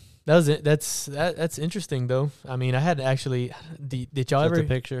 That was it. That's interesting though. I mean, I had actually. Did y'all That's ever a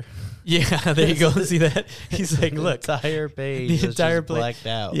picture? Yeah, there you go. See that? He's like, look, the entire page the is entire just blacked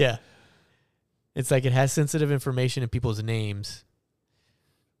out. yeah. It's like it has sensitive information and people's names.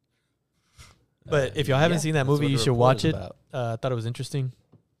 But if y'all haven't seen that that's movie, what you the should report watch is it. about. I thought it was interesting.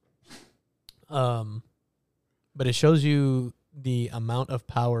 But it shows you the amount of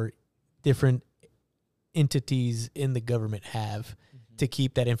power different entities in the government have to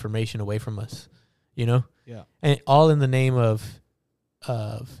keep that information away from us, you know? Yeah. And all in the name of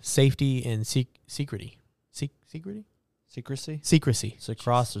safety and secrecy. Secrecy? Secrecy. Secrecy.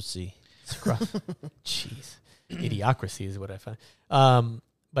 Jeez. Idiocracy is what I find.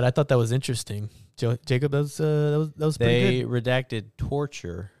 But I thought that was interesting. Jacob, that was pretty They good. redacted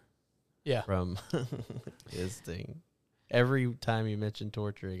torture Yeah. from his thing. Every time you mentioned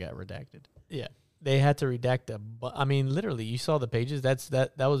torture, it got redacted. Yeah. They had to redact I mean, literally, you saw the pages.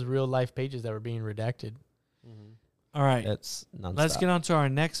 That was real life pages that were being redacted. All right. That's nonstop. Let's get on to our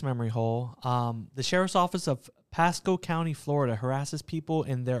next memory hole. The Sheriff's Office of Pasco County, Florida, harasses people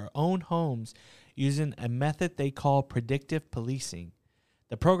in their own homes using a method they call predictive policing.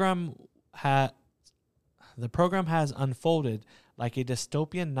 The program has unfolded like a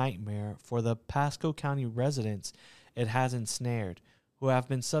dystopian nightmare for the Pasco County residents it has ensnared, who have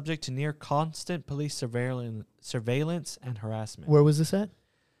been subject to near constant police surveillance and harassment. Where was this at?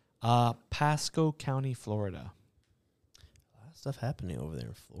 Pasco County, Florida. A lot of stuff happening over there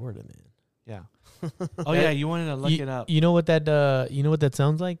in Florida, man. Yeah. Oh yeah, you wanted to look it up. You know what that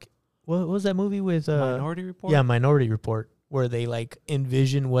sounds like? What was that movie with Minority Report? Yeah, Minority Report, where they like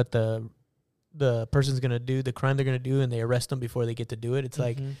envision what the person's gonna do, the crime they're gonna do, and they arrest them before they get to do it. It's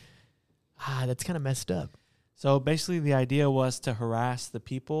like, that's kind of messed up. So basically, the idea was to harass the I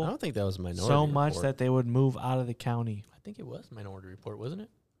people don't think that was Minority so much Report. that they would move out of the county. I think it was Minority Report, wasn't it?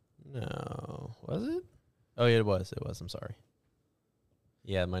 No. Was it? Oh, yeah, it was. It was. I'm sorry.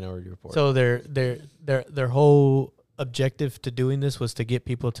 Yeah, Minority Report. So their whole objective to doing this was to get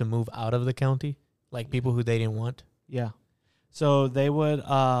people to move out of the county, like people who they didn't want. Yeah. So they would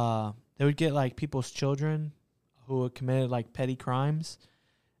get like people's children who had committed like petty crimes,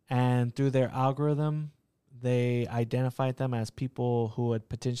 and through their algorithm, they identified them as people who would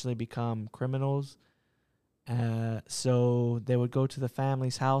potentially become criminals. So they would go to the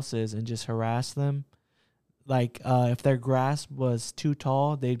families' houses and just harass them. Like if their grass was too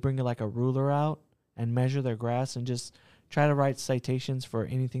tall, they'd bring like a ruler out and measure their grass and just try to write citations for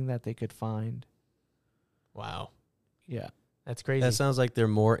anything that they could find. Wow, Yeah. that's crazy. that sounds like they're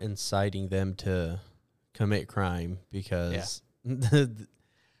more inciting them to commit crime because the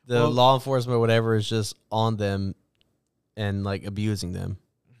law enforcement or whatever is just on them and like abusing them.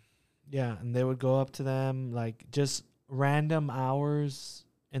 Yeah, and they would go up to them like just random hours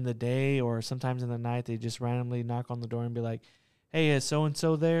in the day or sometimes in the night. They just randomly knock on the door and be like, "Hey, is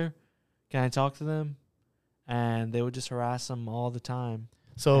so-and-so there? Can I talk to them?" And they would just harass them all the time.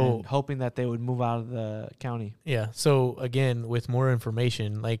 So and hoping that they would move out of the county. yeah. So again, with more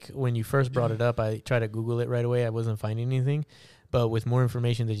information, like when you first brought it up, I tried to Google it right away. I wasn't finding anything, but with more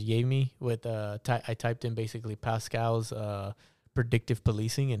information that you gave me, with I typed in basically Pascal's predictive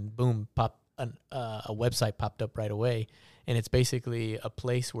policing, and boom, a website popped up right away, and it's basically a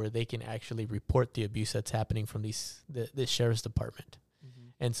place where they can actually report the abuse that's happening from this sheriff's department,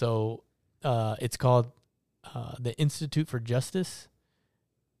 and so it's called the Institute for Justice.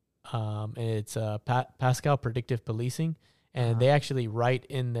 And it's Pascal Predictive Policing, and they actually write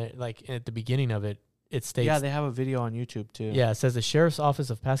in there, like at the beginning of it, it states. Yeah, they have a video on YouTube too. Yeah, it says the Sheriff's Office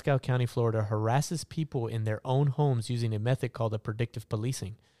of Pasco County, Florida, harasses people in their own homes using a method called the predictive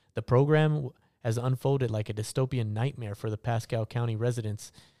policing. The program has unfolded like a dystopian nightmare for the Pasco County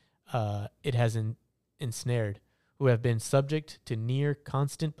residents. It has ensnared, who have been subject to near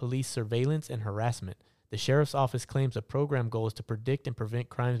constant police surveillance and harassment. The Sheriff's Office claims the program goal is to predict and prevent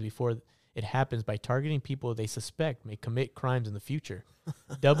crimes before it happens by targeting people they suspect may commit crimes in the future,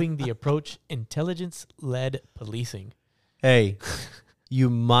 dubbing the approach intelligence-led policing. Hey, you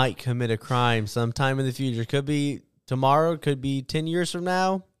might commit a crime sometime in the future. Could be tomorrow, could be 10 years from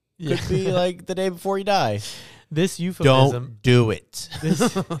now, could be like the day before you die. This euphemism, Don't do it.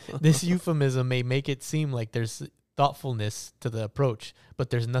 this euphemism may make it seem like there's thoughtfulness to the approach, but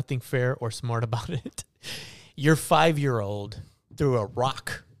there's nothing fair or smart about it. Your 5-year-old threw a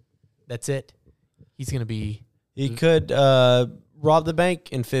rock. That's it. He's going to be... He could rob the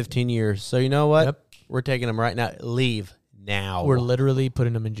bank in 15 years. So you know what? Yep. We're taking him right now. Leave now. We're literally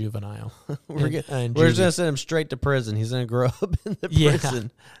putting him in juvenile. We're in just going juvie. to send him straight to prison. He's going to grow up in the Yeah.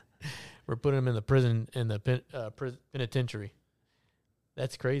 prison. We're putting him in the prison, in the penitentiary.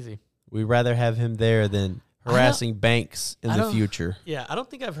 That's crazy. We'd rather have him there than harassing banks in the future. Yeah, I don't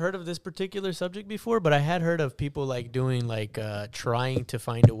think I've heard of this particular subject before, but I had heard of people like doing like trying to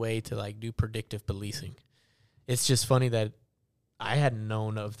find a way to like do predictive policing. It's just funny that I hadn't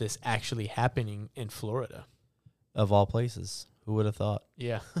known of this actually happening in Florida. Of all places. Who would have thought?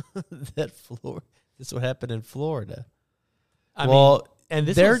 Yeah. This is what happened in Florida. I mean, and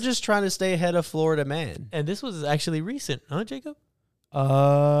they're just trying to stay ahead of Florida man. And this was actually recent, huh, Jacob?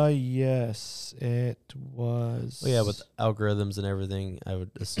 Yes, it was. Well, yeah, with algorithms and everything, I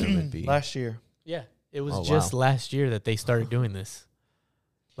would assume it'd be. last year. Yeah. It was Oh, just wow. last year that they started doing this.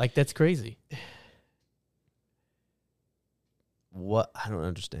 Like, that's crazy. What? I don't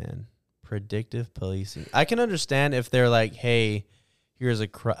understand. Predictive policing. I can understand if they're like, hey, here's a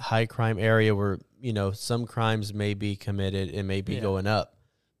high crime area where, some crimes may be committed and may be going up.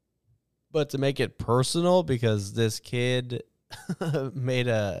 But to make it personal because this kid made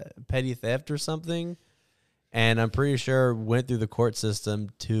a petty theft or something, and I'm pretty sure went through the court system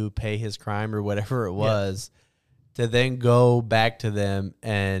to pay his crime or whatever it was, to then go back to them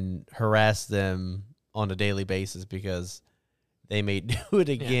and harass them on a daily basis because they may do it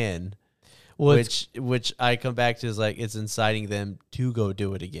again. Well, which I come back to is like it's inciting them to go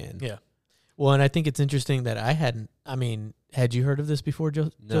do it again. Yeah. Well, and I think it's interesting that had you heard of this before,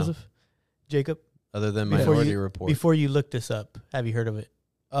 Joseph? Jacob? Other than Before Minority Report. Before you looked this up, have you heard of it?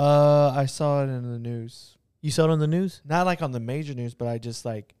 I saw it in the news. You saw it on the news? Not like on the major news, but I just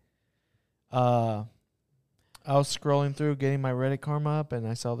like, I was scrolling through, getting my Reddit karma up, and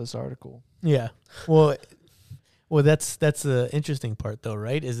I saw this article. Yeah. Well, that's the interesting part, though,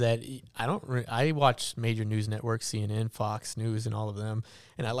 right? Is that I watch major news networks, CNN, Fox News, and all of them,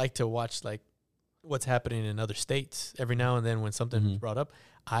 and I like to watch like what's happening in other states every now and then when something is brought up.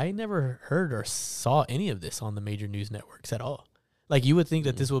 I never heard or saw any of this on the major news networks at all. Like, you would think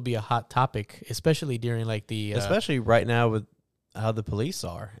that this will be a hot topic, especially during like the especially right now with how the police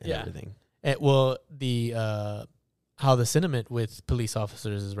are and everything. How the sentiment with police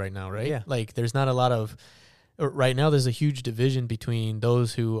officers is right now, right? Yeah. Like, there's not a lot of right now. There's a huge division between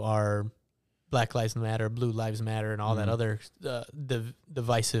those who are Black Lives Matter, Blue Lives Matter, and all that other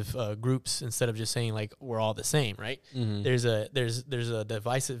divisive groups. Instead of just saying like we're all the same, right? There's a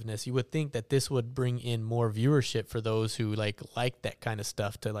divisiveness. You would think that this would bring in more viewership for those who like that kind of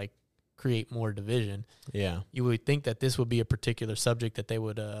stuff to like create more division. Yeah, you would think that this would be a particular subject that they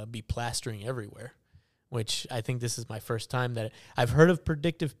would be plastering everywhere. Which I think this is my first time that I've heard of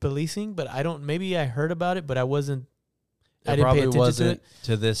predictive policing, but maybe I heard about it, but I wasn't. I didn't pay attention wasn't to it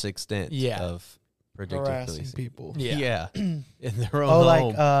to this extent. Of predictive harassing policing people. Yeah, in their own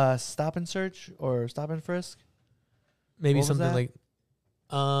home. like stop and search or stop and frisk. Maybe something like.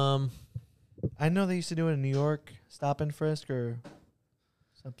 I know they used to do it in New York, stop and frisk or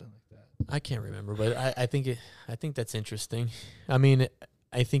something like that. I can't remember, but I think that's interesting. I mean,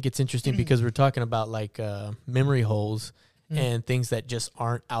 I think it's interesting because we're talking about like memory holes and things that just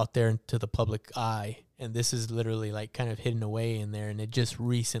aren't out there to the public eye. And this is literally like kind of hidden away in there, and it just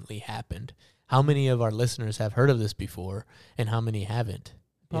recently happened. How many of our listeners have heard of this before, and how many haven't?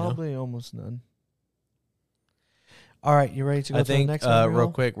 Probably almost none. All right, you ready to go to the next one? I think real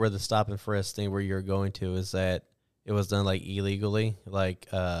quick, where the stop and frisk thing where you're going to is that it was done like illegally, like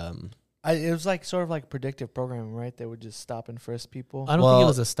it was like sort of like predictive programming, right? They would just stop and frisk people. I don't think it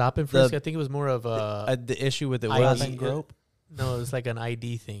was a stop and frisk. I think it was more of the issue with it stop was and grope. No, it was like an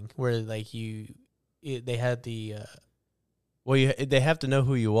ID thing where like they had the. They have to know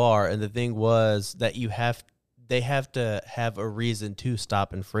who you are, and the thing was that they have to have a reason to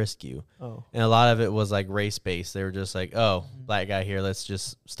stop and frisk you. Oh, and a lot of it was like race based. They were just like, "Oh, black guy here, let's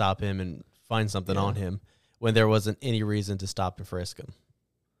just stop him and find something on him," when there wasn't any reason to stop and frisk him.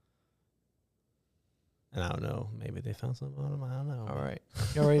 And I don't know, maybe they found something on him. I don't know. All right,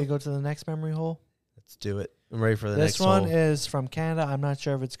 you ready to go to the next memory hole? Let's do it. I'm ready for the next This one hole. is from Canada. I'm not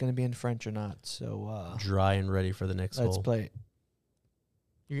sure if it's going to be in French or not. So Dry and ready for the next let's hole. play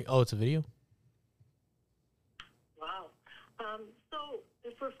it. It's a video? Wow. So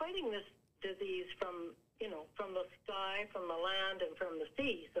if we're fighting this disease from the sky, from the land, and from the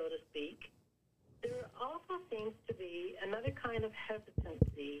sea, so to speak, there also seems to be another kind of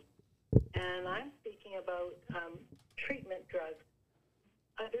hesitancy, and I'm speaking about treatment drugs.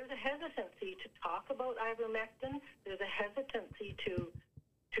 There's a hesitancy to talk about ivermectin. There's a hesitancy to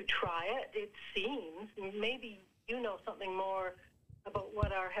try it. It seems, maybe you know something more about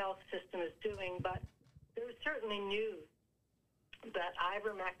what our health system is doing, but there's certainly news that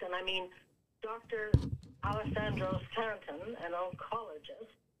ivermectin, Dr. Alessandro Stanton, an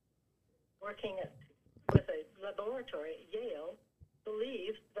oncologist working with a laboratory at Yale,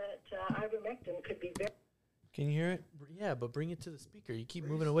 believes that ivermectin could be very... Can you hear it? Yeah, but bring it to the speaker. You keep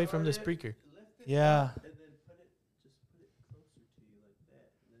moving away from the speaker. Yeah. And then put it closer to you like that.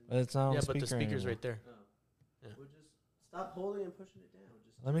 But it's not on Yeah, speaker but the speaker's anymore. right there. We'll just stop holding and pushing it down.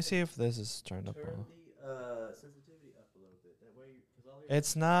 Just Let me see if this is turned up. turn the sensitivity up a little bit. That way,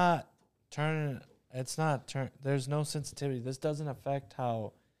 It's not turning. It's not turn. There's no sensitivity. This doesn't affect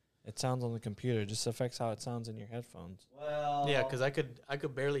how it sounds on the computer. It just affects how it sounds in your headphones. well, Yeah, because I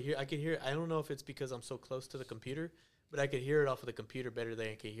could barely hear. I could hear. I don't know if it's because I'm so close to the computer, but I could hear it off of the computer better than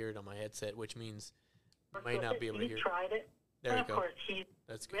I could hear it on my headset, which means worked Might with not it. be able to He's hear. tried it. There And you of go. course, he's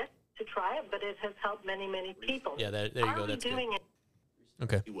That's good. risked to try it, but it has helped many, many people. Yeah, there you Are go. we That's good. doing it?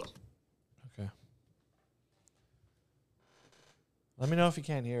 Okay. You will. Okay. Let me know if you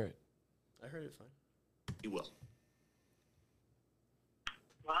can't hear it. I heard it fine. You will.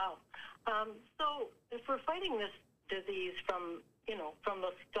 Wow. So if we're fighting this disease from, from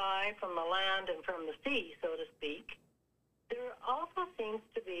the sky, from the land, and from the sea, so to speak, there also seems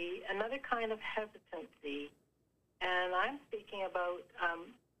to be another kind of hesitancy, and I'm speaking about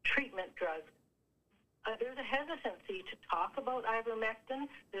treatment drugs. There's a hesitancy to talk about ivermectin.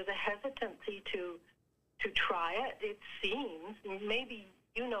 There's a hesitancy to try it. It seems, maybe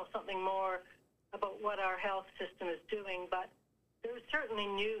you know something more about what our health system is doing, but there's certainly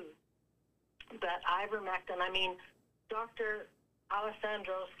news that ivermectin, Dr.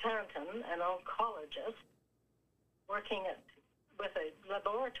 Alessandro Santon, an oncologist working with a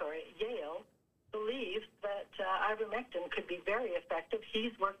laboratory at Yale, believes that ivermectin could be very effective.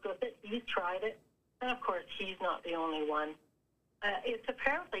 He's worked with it. He's tried it. And, of course, he's not the only one. It's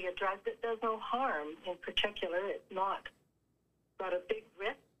apparently a drug that does no harm. In particular, it's not got a big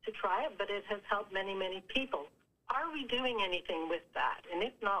risk to try it, but it has helped many, many people. Are we doing anything with that? And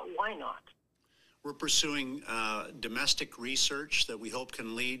if not, why not? We're pursuing domestic research that we hope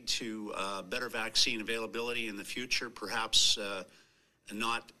can lead to better vaccine availability in the future, perhaps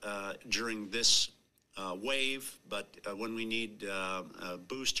not during this wave, but when we need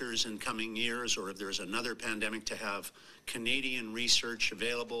boosters in coming years, or if there's another pandemic, to have Canadian research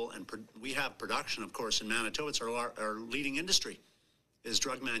available. And we have production, of course, in Manitoba. It's our leading industry is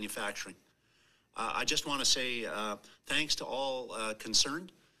drug manufacturing. I just want to say thanks to all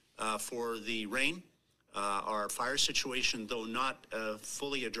concerned for the rain. Our fire situation, though not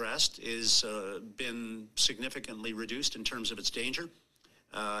fully addressed, is been significantly reduced in terms of its danger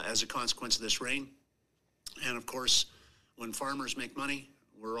as a consequence of this rain. And of course, when farmers make money,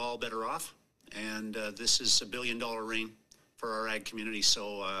 we're all better off. And this is $1 billion rain for our ag community.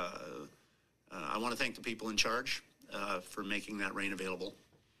 So I want to thank the people in charge for making that rain available.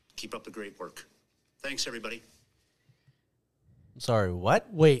 Keep up the great work. Thanks, everybody. Sorry, what?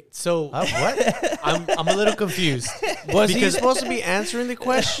 Wait, so What? I'm a little confused. Was he Because supposed to be answering the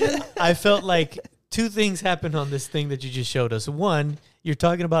question? I felt like two things happened on this thing that you just showed us. One, you're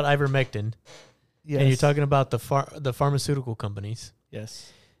talking about ivermectin, Yes. and you're talking about the pharmaceutical companies.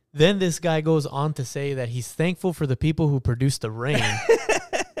 Yes. Then this guy goes on to say that he's thankful for the people who produce the rain.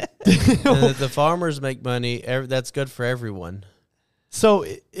 And if the farmers make money, that's good for everyone. So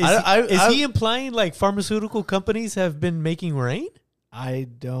is I- he implying like pharmaceutical companies have been making rain? I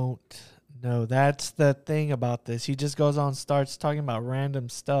don't know. That's the thing about this. He just goes on, starts talking about random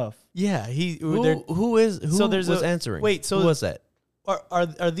stuff. Yeah, Who was answering? Wait, so who was that?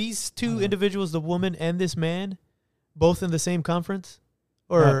 Are these two individuals, the woman and this man, both in the same conference?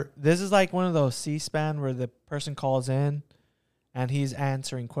 Or This is like one of those C-SPAN where the person calls in and he's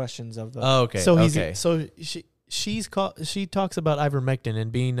answering questions of the. Oh, okay. so he's okay. so she talks about ivermectin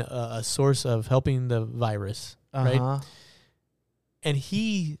and being a source of helping the virus, right? And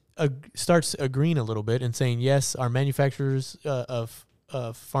he starts agreeing a little bit and saying, yes, our manufacturers of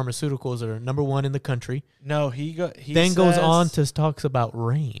pharmaceuticals are number one in the country. No, he Then goes says- on to talks about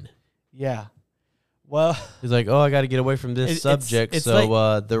rain. Yeah. Well, He's like, oh, I got to get away from this It's- subject. it's So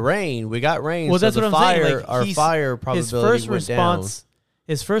like- the rain, we got rain. Well, so that's the what I'm fire, saying. Like, our fire probability went down.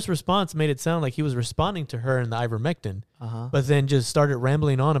 His first response made it sound like he was responding to her in the ivermectin, uh-huh. but then just started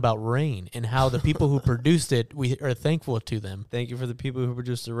rambling on about rain and how the people who produced it, we are thankful to them. Thank you for the people who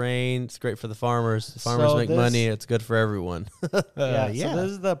produce the rain. It's great for the farmers. The farmers So make this- money. It's good for everyone. Yeah, yeah. So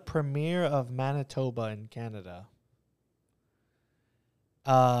this is the premiere of Manitoba in Canada.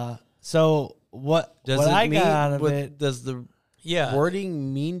 So what I got out of it, Does the Yeah.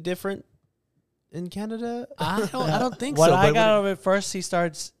 wording mean different in Canada? I don't think what so. I but got out of it first,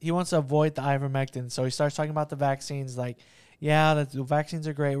 he wants to avoid the ivermectin, so he starts talking about the vaccines. Like, yeah, the vaccines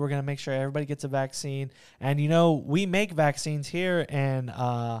are great. We're gonna make sure everybody gets a vaccine, and we make vaccines here in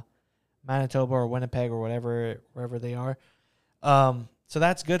Manitoba or Winnipeg or wherever they are. So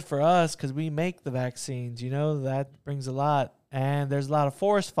that's good for us because we make the vaccines. That brings a lot, and there's a lot of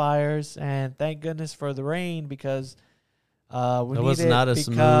forest fires, and thank goodness for the rain because. We That need was it not a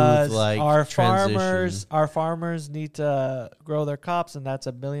smooth, because like, our transition. farmers need to grow their crops, and that's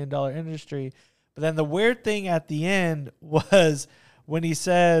 $1 billion industry. But then the weird thing at the end was when he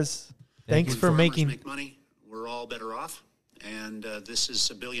says, Thanks When for farmers making. make money, we're all better off. And this is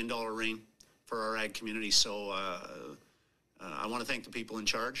 $1 billion rain for our ag community. So I want to thank the people in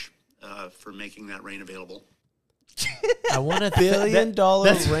charge for making that rain available. I want to $1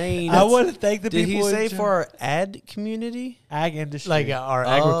 billion rain. I want to thank the Did people. he say in for our ad community? ag industry? like our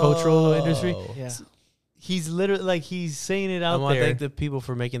agricultural industry. Oh. yeah. He's literally like he's saying it I out want to there thank the people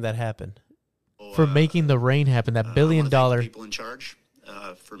for making that happen. for making the rain happen. That $1 billion. I wanna thank the people in charge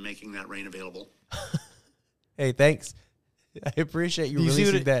for making that rain available. Hey, thanks. I appreciate you Do you see what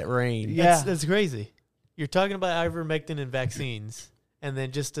releasing it- that rain. Yeah. That's crazy. You're talking about ivermectin and vaccines, and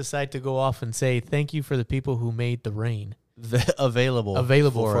then just decide to go off and say thank you for the people who made the rain Available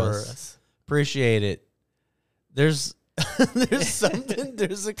for us. Appreciate it. There's something.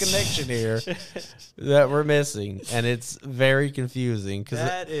 There's a connection here that we're missing, and it's very confusing because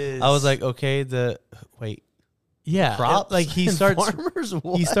That is. I was like, okay, wait, yeah, crops, like he and starts. farmers.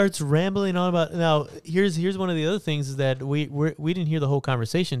 What? He starts rambling on about now. Here's one of the other things is that we didn't hear the whole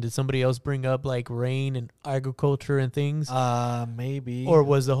conversation. Did somebody else bring up like rain and agriculture and things, Maybe. or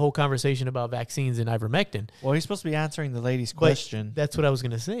was the whole conversation about vaccines and ivermectin? Well, he's supposed to be answering the lady's But question. That's what I was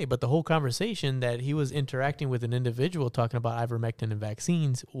gonna say. But the whole conversation that he was interacting with an individual talking about ivermectin and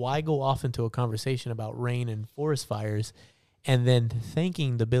vaccines. Why go off into a conversation about rain and forest fires, and then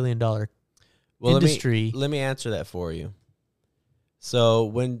thanking the $1 billion industry? Let me answer that for you. So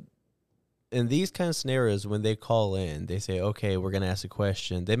when in these kind of scenarios, when they call in, they say, okay, we're going to ask a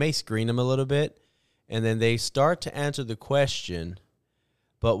question. They may screen them a little bit, and then they start to answer the question.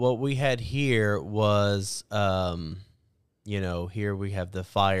 But what we had here was, here we have the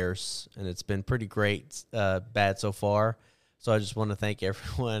fires, and it's been pretty great, bad so far. So I just want to thank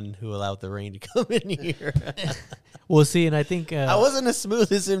everyone who allowed the rain to come in here. Well, see, and I think I wasn't as smooth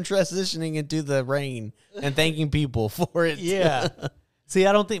as him transitioning into the rain and thanking people for it. yeah. See,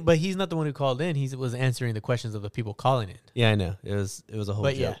 I don't think, but he's not the one who called in. He was answering the questions of the people calling in. Yeah, I know. It was a whole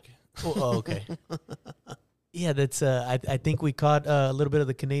But joke. yeah. Oh, okay. Yeah, that's. I think we caught a little bit of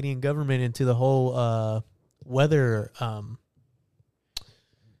the Canadian government into the whole weather.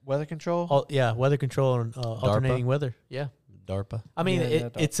 Weather control? Weather control and alternating weather. Yeah. DARPA. I mean, Yeah,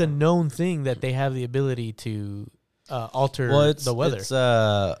 it's a known thing that they have the ability to alter the weather. It's,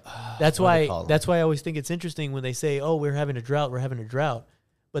 That's what do they why. call them? That's why I always think it's interesting when they say, "Oh, we're having a drought. We're having a drought,"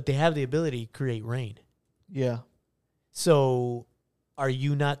 but they have the ability to create rain. Yeah. So, are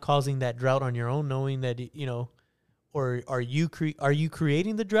you not causing that drought on your own, knowing that or are you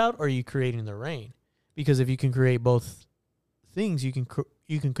creating the drought, or are you creating the rain? Because if you can create both things, you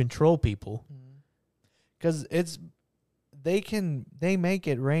can control people. Because they make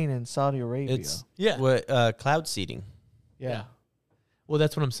it rain in Saudi Arabia. It's Yeah. what cloud seeding. yeah. Well,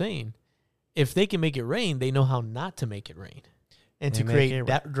 that's what I'm saying. If they can make it rain, they know how not to make it rain, and They to make create it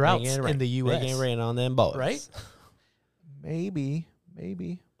that rain. droughts Make it in rain. the U.S. Make it rain on them boys. Right? Maybe.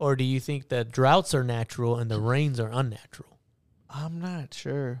 Or do you think that droughts are natural and the rains are unnatural? I'm not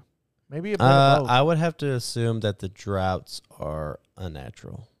sure. Maybe a bit of both. I would have to assume that the droughts are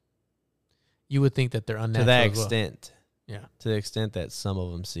unnatural You would think that they're unnatural to that as well. extent. Yeah. To the extent that some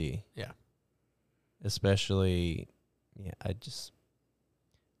of them see. Yeah. Especially,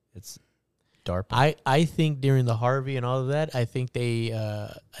 it's DARPA. I think during the Harvey and all of that, I think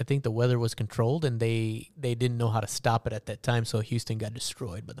the weather was controlled and they didn't know how to stop it at that time, so Houston got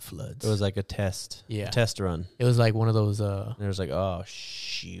destroyed by the floods. It was like a test. Yeah. A test run. It was like one of those And it was like, oh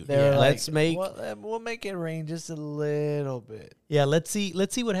shoot. They're Let's like, make we'll make it rain just a little bit. let's see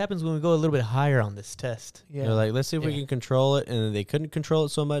what happens when we go a little bit higher on this test. Yeah. they're like, let's see if we Yeah. can control it, and then they couldn't control it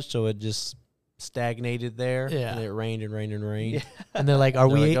so much, so it just stagnated there. Yeah. And it rained and rained and rained. Yeah. And they're like, are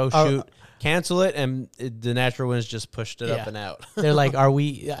They're we like, oh shoot, cancel it, and the natural winds just pushed it Yeah. up and out. They're like, are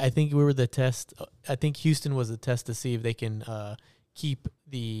we? I think we were the test. I think Houston was the test to see if they can keep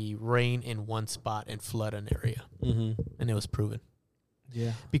the rain in one spot and flood an area, and it was proven.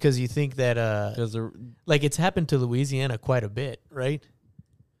 Yeah. Because you think that Because like it's happened to Louisiana quite a bit, right?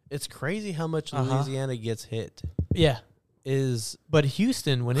 it's crazy how much Uh-huh. Louisiana gets hit. Yeah. But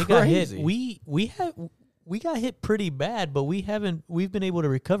Houston, when it got hit, Crazy. we got hit pretty bad, but we've been able to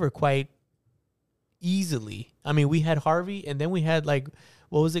recover quite easily. I mean, we had Harvey, and then we had like,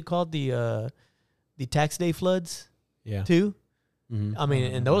 what was it called, the tax day floods yeah. too. Mhm. I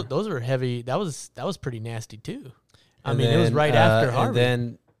mean, and those were heavy. That was pretty nasty too. I And mean, it was then, right after Harvey. And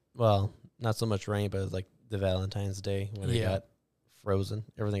then, well, not so much rain, but it was like the Valentine's Day when it Yeah. got frozen.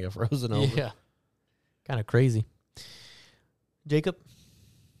 Everything got frozen over. yeah, kind of crazy. Jacob,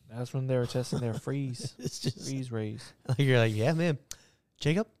 That's when they were testing their freeze rays. You're like, yeah, man.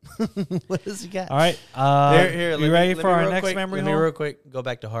 Jacob, what does he got? All right. You ready for our next memory Let me hole? real quick go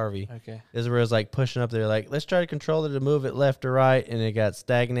back to Harvey. Okay. This is where it's like pushing up there, like, let's try to control it to move it left or right, and it got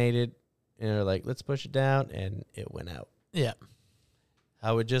stagnated. And they're like, let's push it down, and it went out. yeah,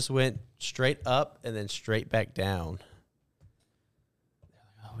 How it just went straight up and then straight back down.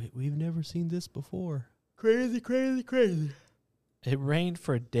 Oh, we've never seen this before. Crazy, crazy, crazy. It rained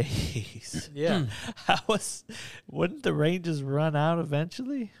for days. Yeah. Wouldn't the rain just run out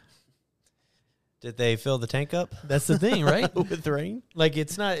eventually? Did they fill the tank up That's the thing, right? with rain? Like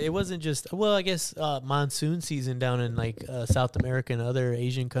it wasn't just, well, I guess monsoon season down in like South America and other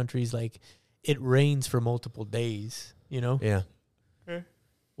Asian countries, like it rains for multiple days, you know? Yeah.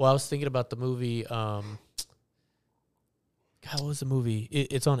 Well, I was thinking about the movie, God, what was the movie?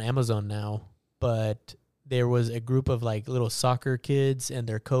 It's on Amazon now, but there was a group of like little soccer kids and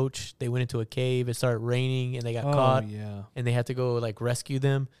their coach. They went into a cave. It started raining and they got caught. Yeah. And they had to go like rescue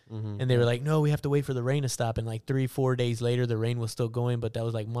them. Mm-hmm. And they were like, no, we have to wait for the rain to stop. And like 3-4 days later, the rain was still going, but that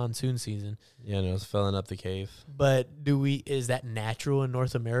was like monsoon season. Yeah, and it was filling up the cave. But is that natural in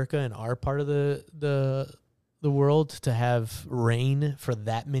North America, in our part of the world, to have rain for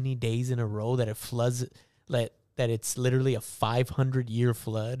that many days in a row that it floods, that it's literally a 500-year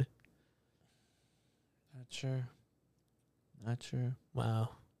flood? Not sure. Wow.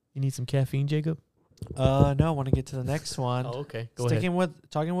 You need some caffeine, Jacob? No, I want to get to the next one. Oh, okay. Go ahead.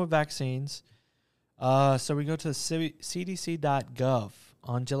 Talking with vaccines. So we go to the CDC.gov.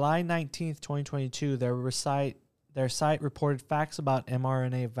 On July 19th, 2022, their site reported facts about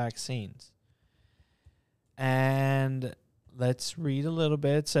mRNA vaccines. And let's read a little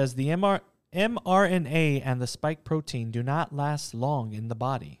bit. It says the mRNA and the spike protein do not last long in the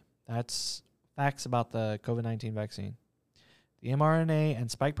body. That's facts about the COVID-19 vaccine. The mRNA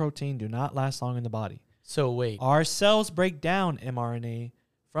and spike protein do not last long in the body. So wait. Our cells break down mRNA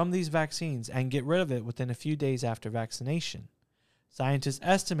from these vaccines and get rid of it within a few days after vaccination. Scientists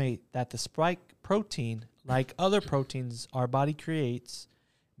estimate that the spike protein, like other proteins our body creates,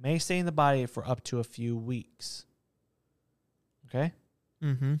 may stay in the body for up to a few weeks. Okay?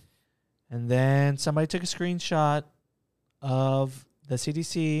 Mm-hmm. And then somebody took a screenshot of the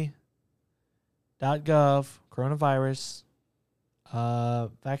CDC.gov coronavirus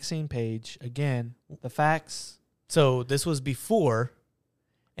vaccine page. Again, the facts. So this was before,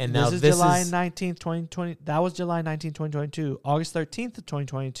 and now this is July 19th, 2020. That was July 19th, 2022. August 13th of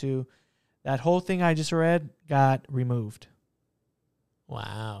 2022, that whole thing I just read got removed.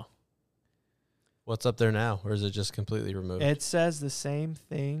 Wow. What's up there now? Or is it just completely removed? It says the same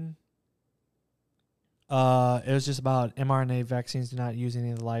thing. It was just about mRNA vaccines do not use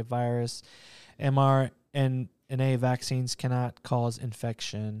any of the live virus. mRNA vaccines cannot cause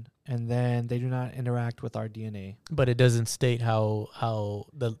infection, and then they do not interact with our DNA. But it doesn't state how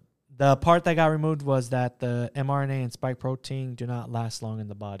The part that got removed was that the mRNA and spike protein do not last long in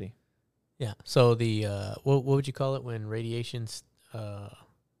the body. Yeah. So the what would you call it when radiation's the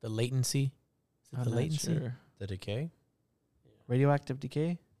latency? Is it I'm the not latency? sure. The decay? Radioactive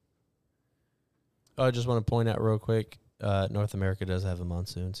decay? Oh, I just want to point out real quick, North America does have a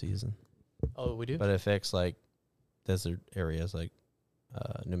monsoon season. Oh, we do? But it affects like desert areas like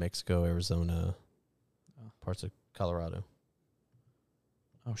New Mexico, Arizona, parts of Colorado.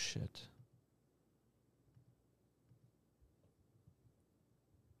 Oh, shit.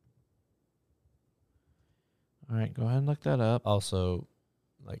 All right, go ahead and look that up. Also,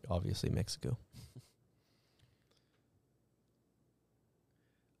 like obviously Mexico.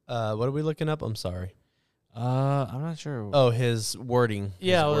 What are we looking up? I'm sorry. I'm not sure. Oh, his wording.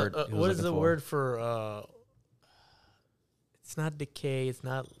 Yeah. His word he was What is looking the for. word for? It's not decay. It's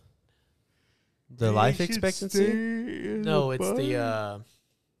not. The life expectancy? No, it's the.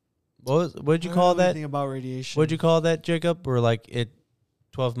 What'd you call that? Anything about radiation? What'd you call that, Jacob? Or like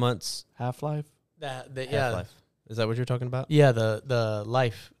 12 months Half-life? Yeah. half-life. Is that what you're talking about? Yeah. The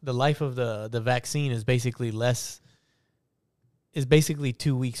life of the vaccine is basically less. Is basically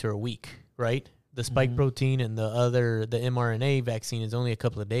 2 weeks or a week, right? The spike protein and the mRNA vaccine is only a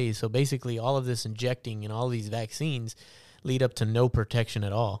couple of days. So basically all of this injecting and all these vaccines lead up to no protection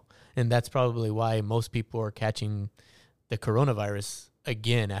at all. And that's probably why most people are catching the coronavirus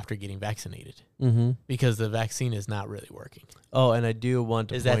again after getting vaccinated, Mm-hmm. because the vaccine is not really working. Oh, and I do want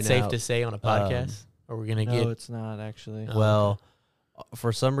to Is point that safe out, to say on a podcast? Or we're going to No, get... it's not actually. Oh, well,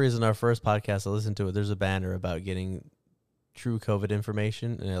 for some reason, our first podcast, I listened to it. There's a banner about getting true COVID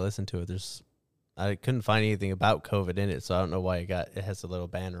information, and I listened to it. I couldn't find anything about COVID in it, so I don't know why it has a little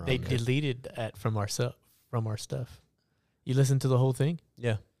banner They on it. deleted that from our stuff. You listened to the whole thing?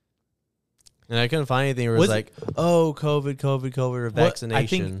 Yeah. And I couldn't find anything where it was Was like, oh, COVID, or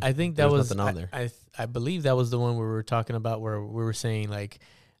vaccination. I think that There was nothing on there. I believe that was the one where we were talking about where we were saying like,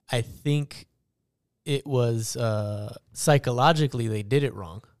 I think it was psychologically they did it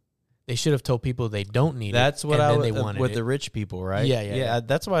wrong. They should have told people they don't need That's it. what and I then they was wanted with it. the rich people, right? Yeah.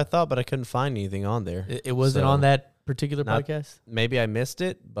 That's what I thought, but I couldn't find anything on there. It wasn't So, on that particular not- podcast. Maybe I missed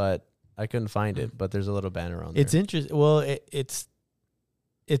it, but I couldn't find it. But there's a little banner on there. It's interesting. Well, it's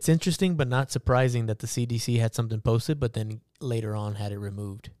interesting, but not surprising that the CDC had something posted, but then later on had it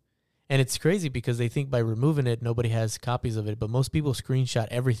removed. And it's crazy because they think by removing it, nobody has copies of it. But most people screenshot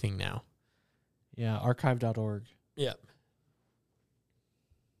everything now. Yeah, archive.org. Yeah.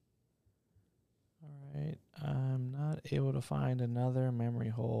 All right. I'm not able to find another memory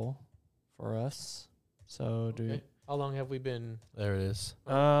hole for us. So do How long have we been? There it is.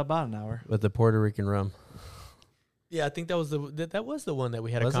 about an hour. With the Puerto Rican rum. Yeah, I think that was the one that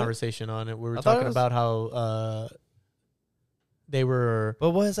we had Was a it? conversation on it. We were I thought it talking was- about how they were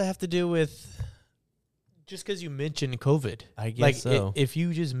But what does that have to do with? just because you mentioned COVID. I guess Like so. if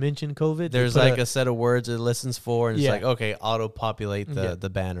you just mention COVID, There's like a set of words it listens for, and it's Yeah. like, okay, auto-populate Yeah. the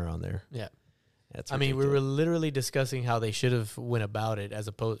banner on there. Yeah. That's I mean, we were ridiculous. literally discussing how they should have went about it, as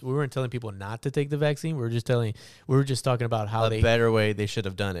opposed. We weren't telling people not to take the vaccine. We were just talking about how a they. better way they should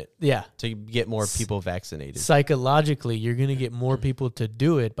have done it Yeah. to get more people vaccinated. Psychologically, you're going to get more people to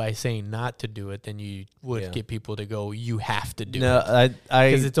do it by saying not to do it than you would Yeah. get people to go, you have to do No, it. I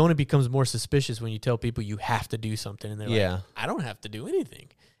Because it only becomes more suspicious when you tell people you have to do something and they're Yeah. like, I don't have to do anything.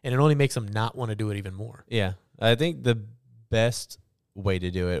 And it only makes them not want to do it even more. yeah, I think the best way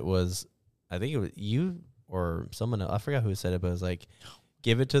to do it was, I think it was you or someone else, I forgot who said it, but it was like,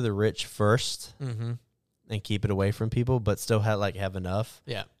 give it to the rich first Mm-hmm. and keep it away from people, but still have enough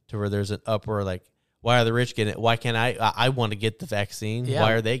Yeah. to where there's an upward, like, why are the rich getting it? Why can't I want to get the vaccine. Yeah.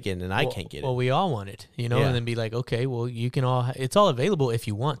 Why are they getting it and I Well- can't get Well, it? we all want it, Yeah. and then be like, okay, well, you can all, it's all available if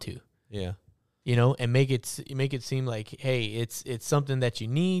you want to. Yeah. And make it seem like, hey, it's something that you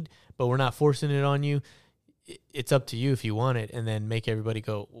need, but we're not forcing it on you. It's up to you if you want it, and then make everybody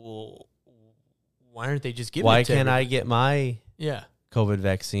go, well, why aren't they just giving Why it to can't I everybody? get my Yeah, COVID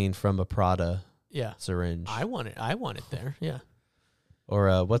vaccine from a Prada yeah. syringe? I want it there. Yeah,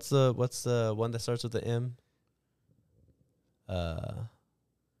 Or what's the one that starts with the M?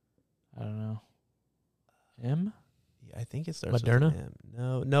 I don't know. M? Yeah, I think it starts Moderna? with an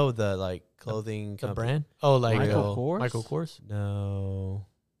M. No, the like clothing the company. brand. Oh, like Michael Kors? Michael Kors. No,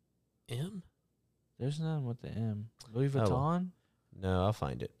 M. There's none with the M. Louis Oh, Vuitton? well. No, I'll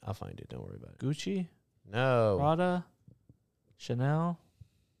find it. Don't worry about it. Gucci? No, Prada? Chanel?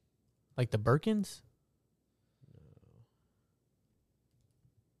 Like the Birkins.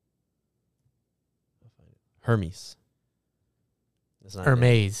 I'll find it. Hermes. That's not it.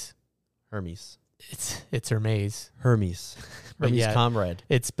 Hermes. Hermes. It's Hermes. Hermes. But Hermes yeah, Comrade.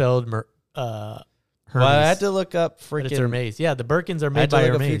 it's spelled Hermes. Well, I had to look up But it's freaking. Hermes. Yeah, the Birkins are I made had to by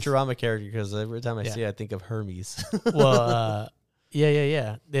look up Hermes. Futurama character because every time I Yeah. see it, I think of Hermes. Well,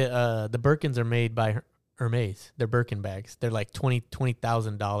 yeah. The Birkins are made by Hermes. They're Birkin bags. They're like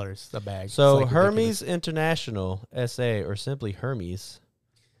 $20,000 a bag. So It's like Hermes ridiculous. International SA, or simply Hermes,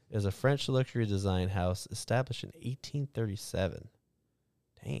 is a French luxury design house established in 1837.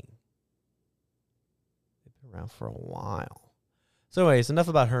 Dang. They've been around for a while. So anyways, enough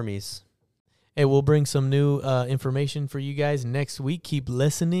about Hermes. Hey, we'll bring some new information for you guys next week. Keep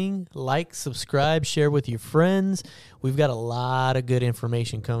listening, like, subscribe, share with your friends. We've got a lot of good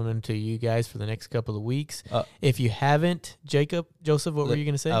information coming to you guys for the next couple of weeks. If you haven't, Joseph, what were you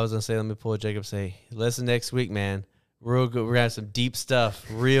going to say? I was going to say, let me pull Jacob, say, listen next week, man. Real good. We're going to have some deep stuff,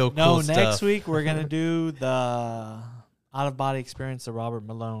 real cool stuff. No, next week we're going to do the out-of-body experience, the Robert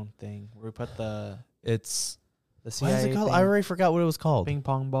Malone thing, where we put the It's, the what is CIA it called? thing, I already forgot what it was called. ping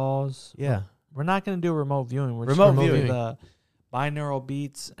pong balls. Yeah. We're not going to do remote viewing. We're just Remote going to do viewing. the binaural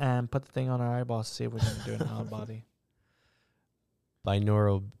beats and put the thing on our eyeballs to see if we can do an out-of-body.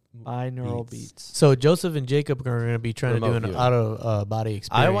 Binaural. Binaural Beats. beats. So Joseph and Jacob are going to be trying to do Remote an viewing. out-of-body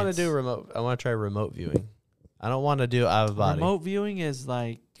experience. I want to do remote. I want to try remote viewing. I don't want to do out of body. Remote viewing is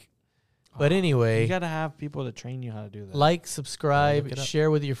like... But anyway, you got to have people to train you how to do that. like, Look subscribe, it up.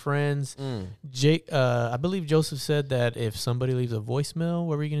 share with your friends. Mm. I believe Joseph said that if somebody leaves a voicemail,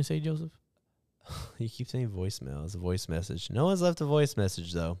 what were you going to say, Joseph? You keep saying voicemail as a voice message. No one's left a voice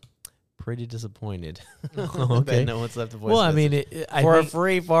message though. Pretty disappointed. Okay. That no one's left a voice. Well, I message. mean, I for a think,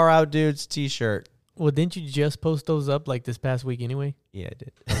 free Far Out Dudes T-shirt. well, didn't you just post those up like this past week anyway? Yeah, I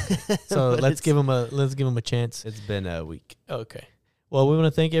did. So But let's give them a chance. It's been a week. Okay. Well, we want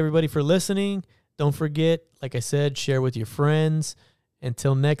to thank everybody for listening. Don't forget, like I said, share with your friends.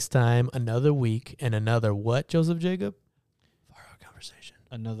 Until next time, another week and another what, Joseph Jacob? Far Out Conversation.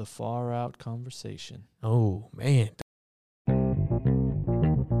 Another far-out conversation. Oh, man.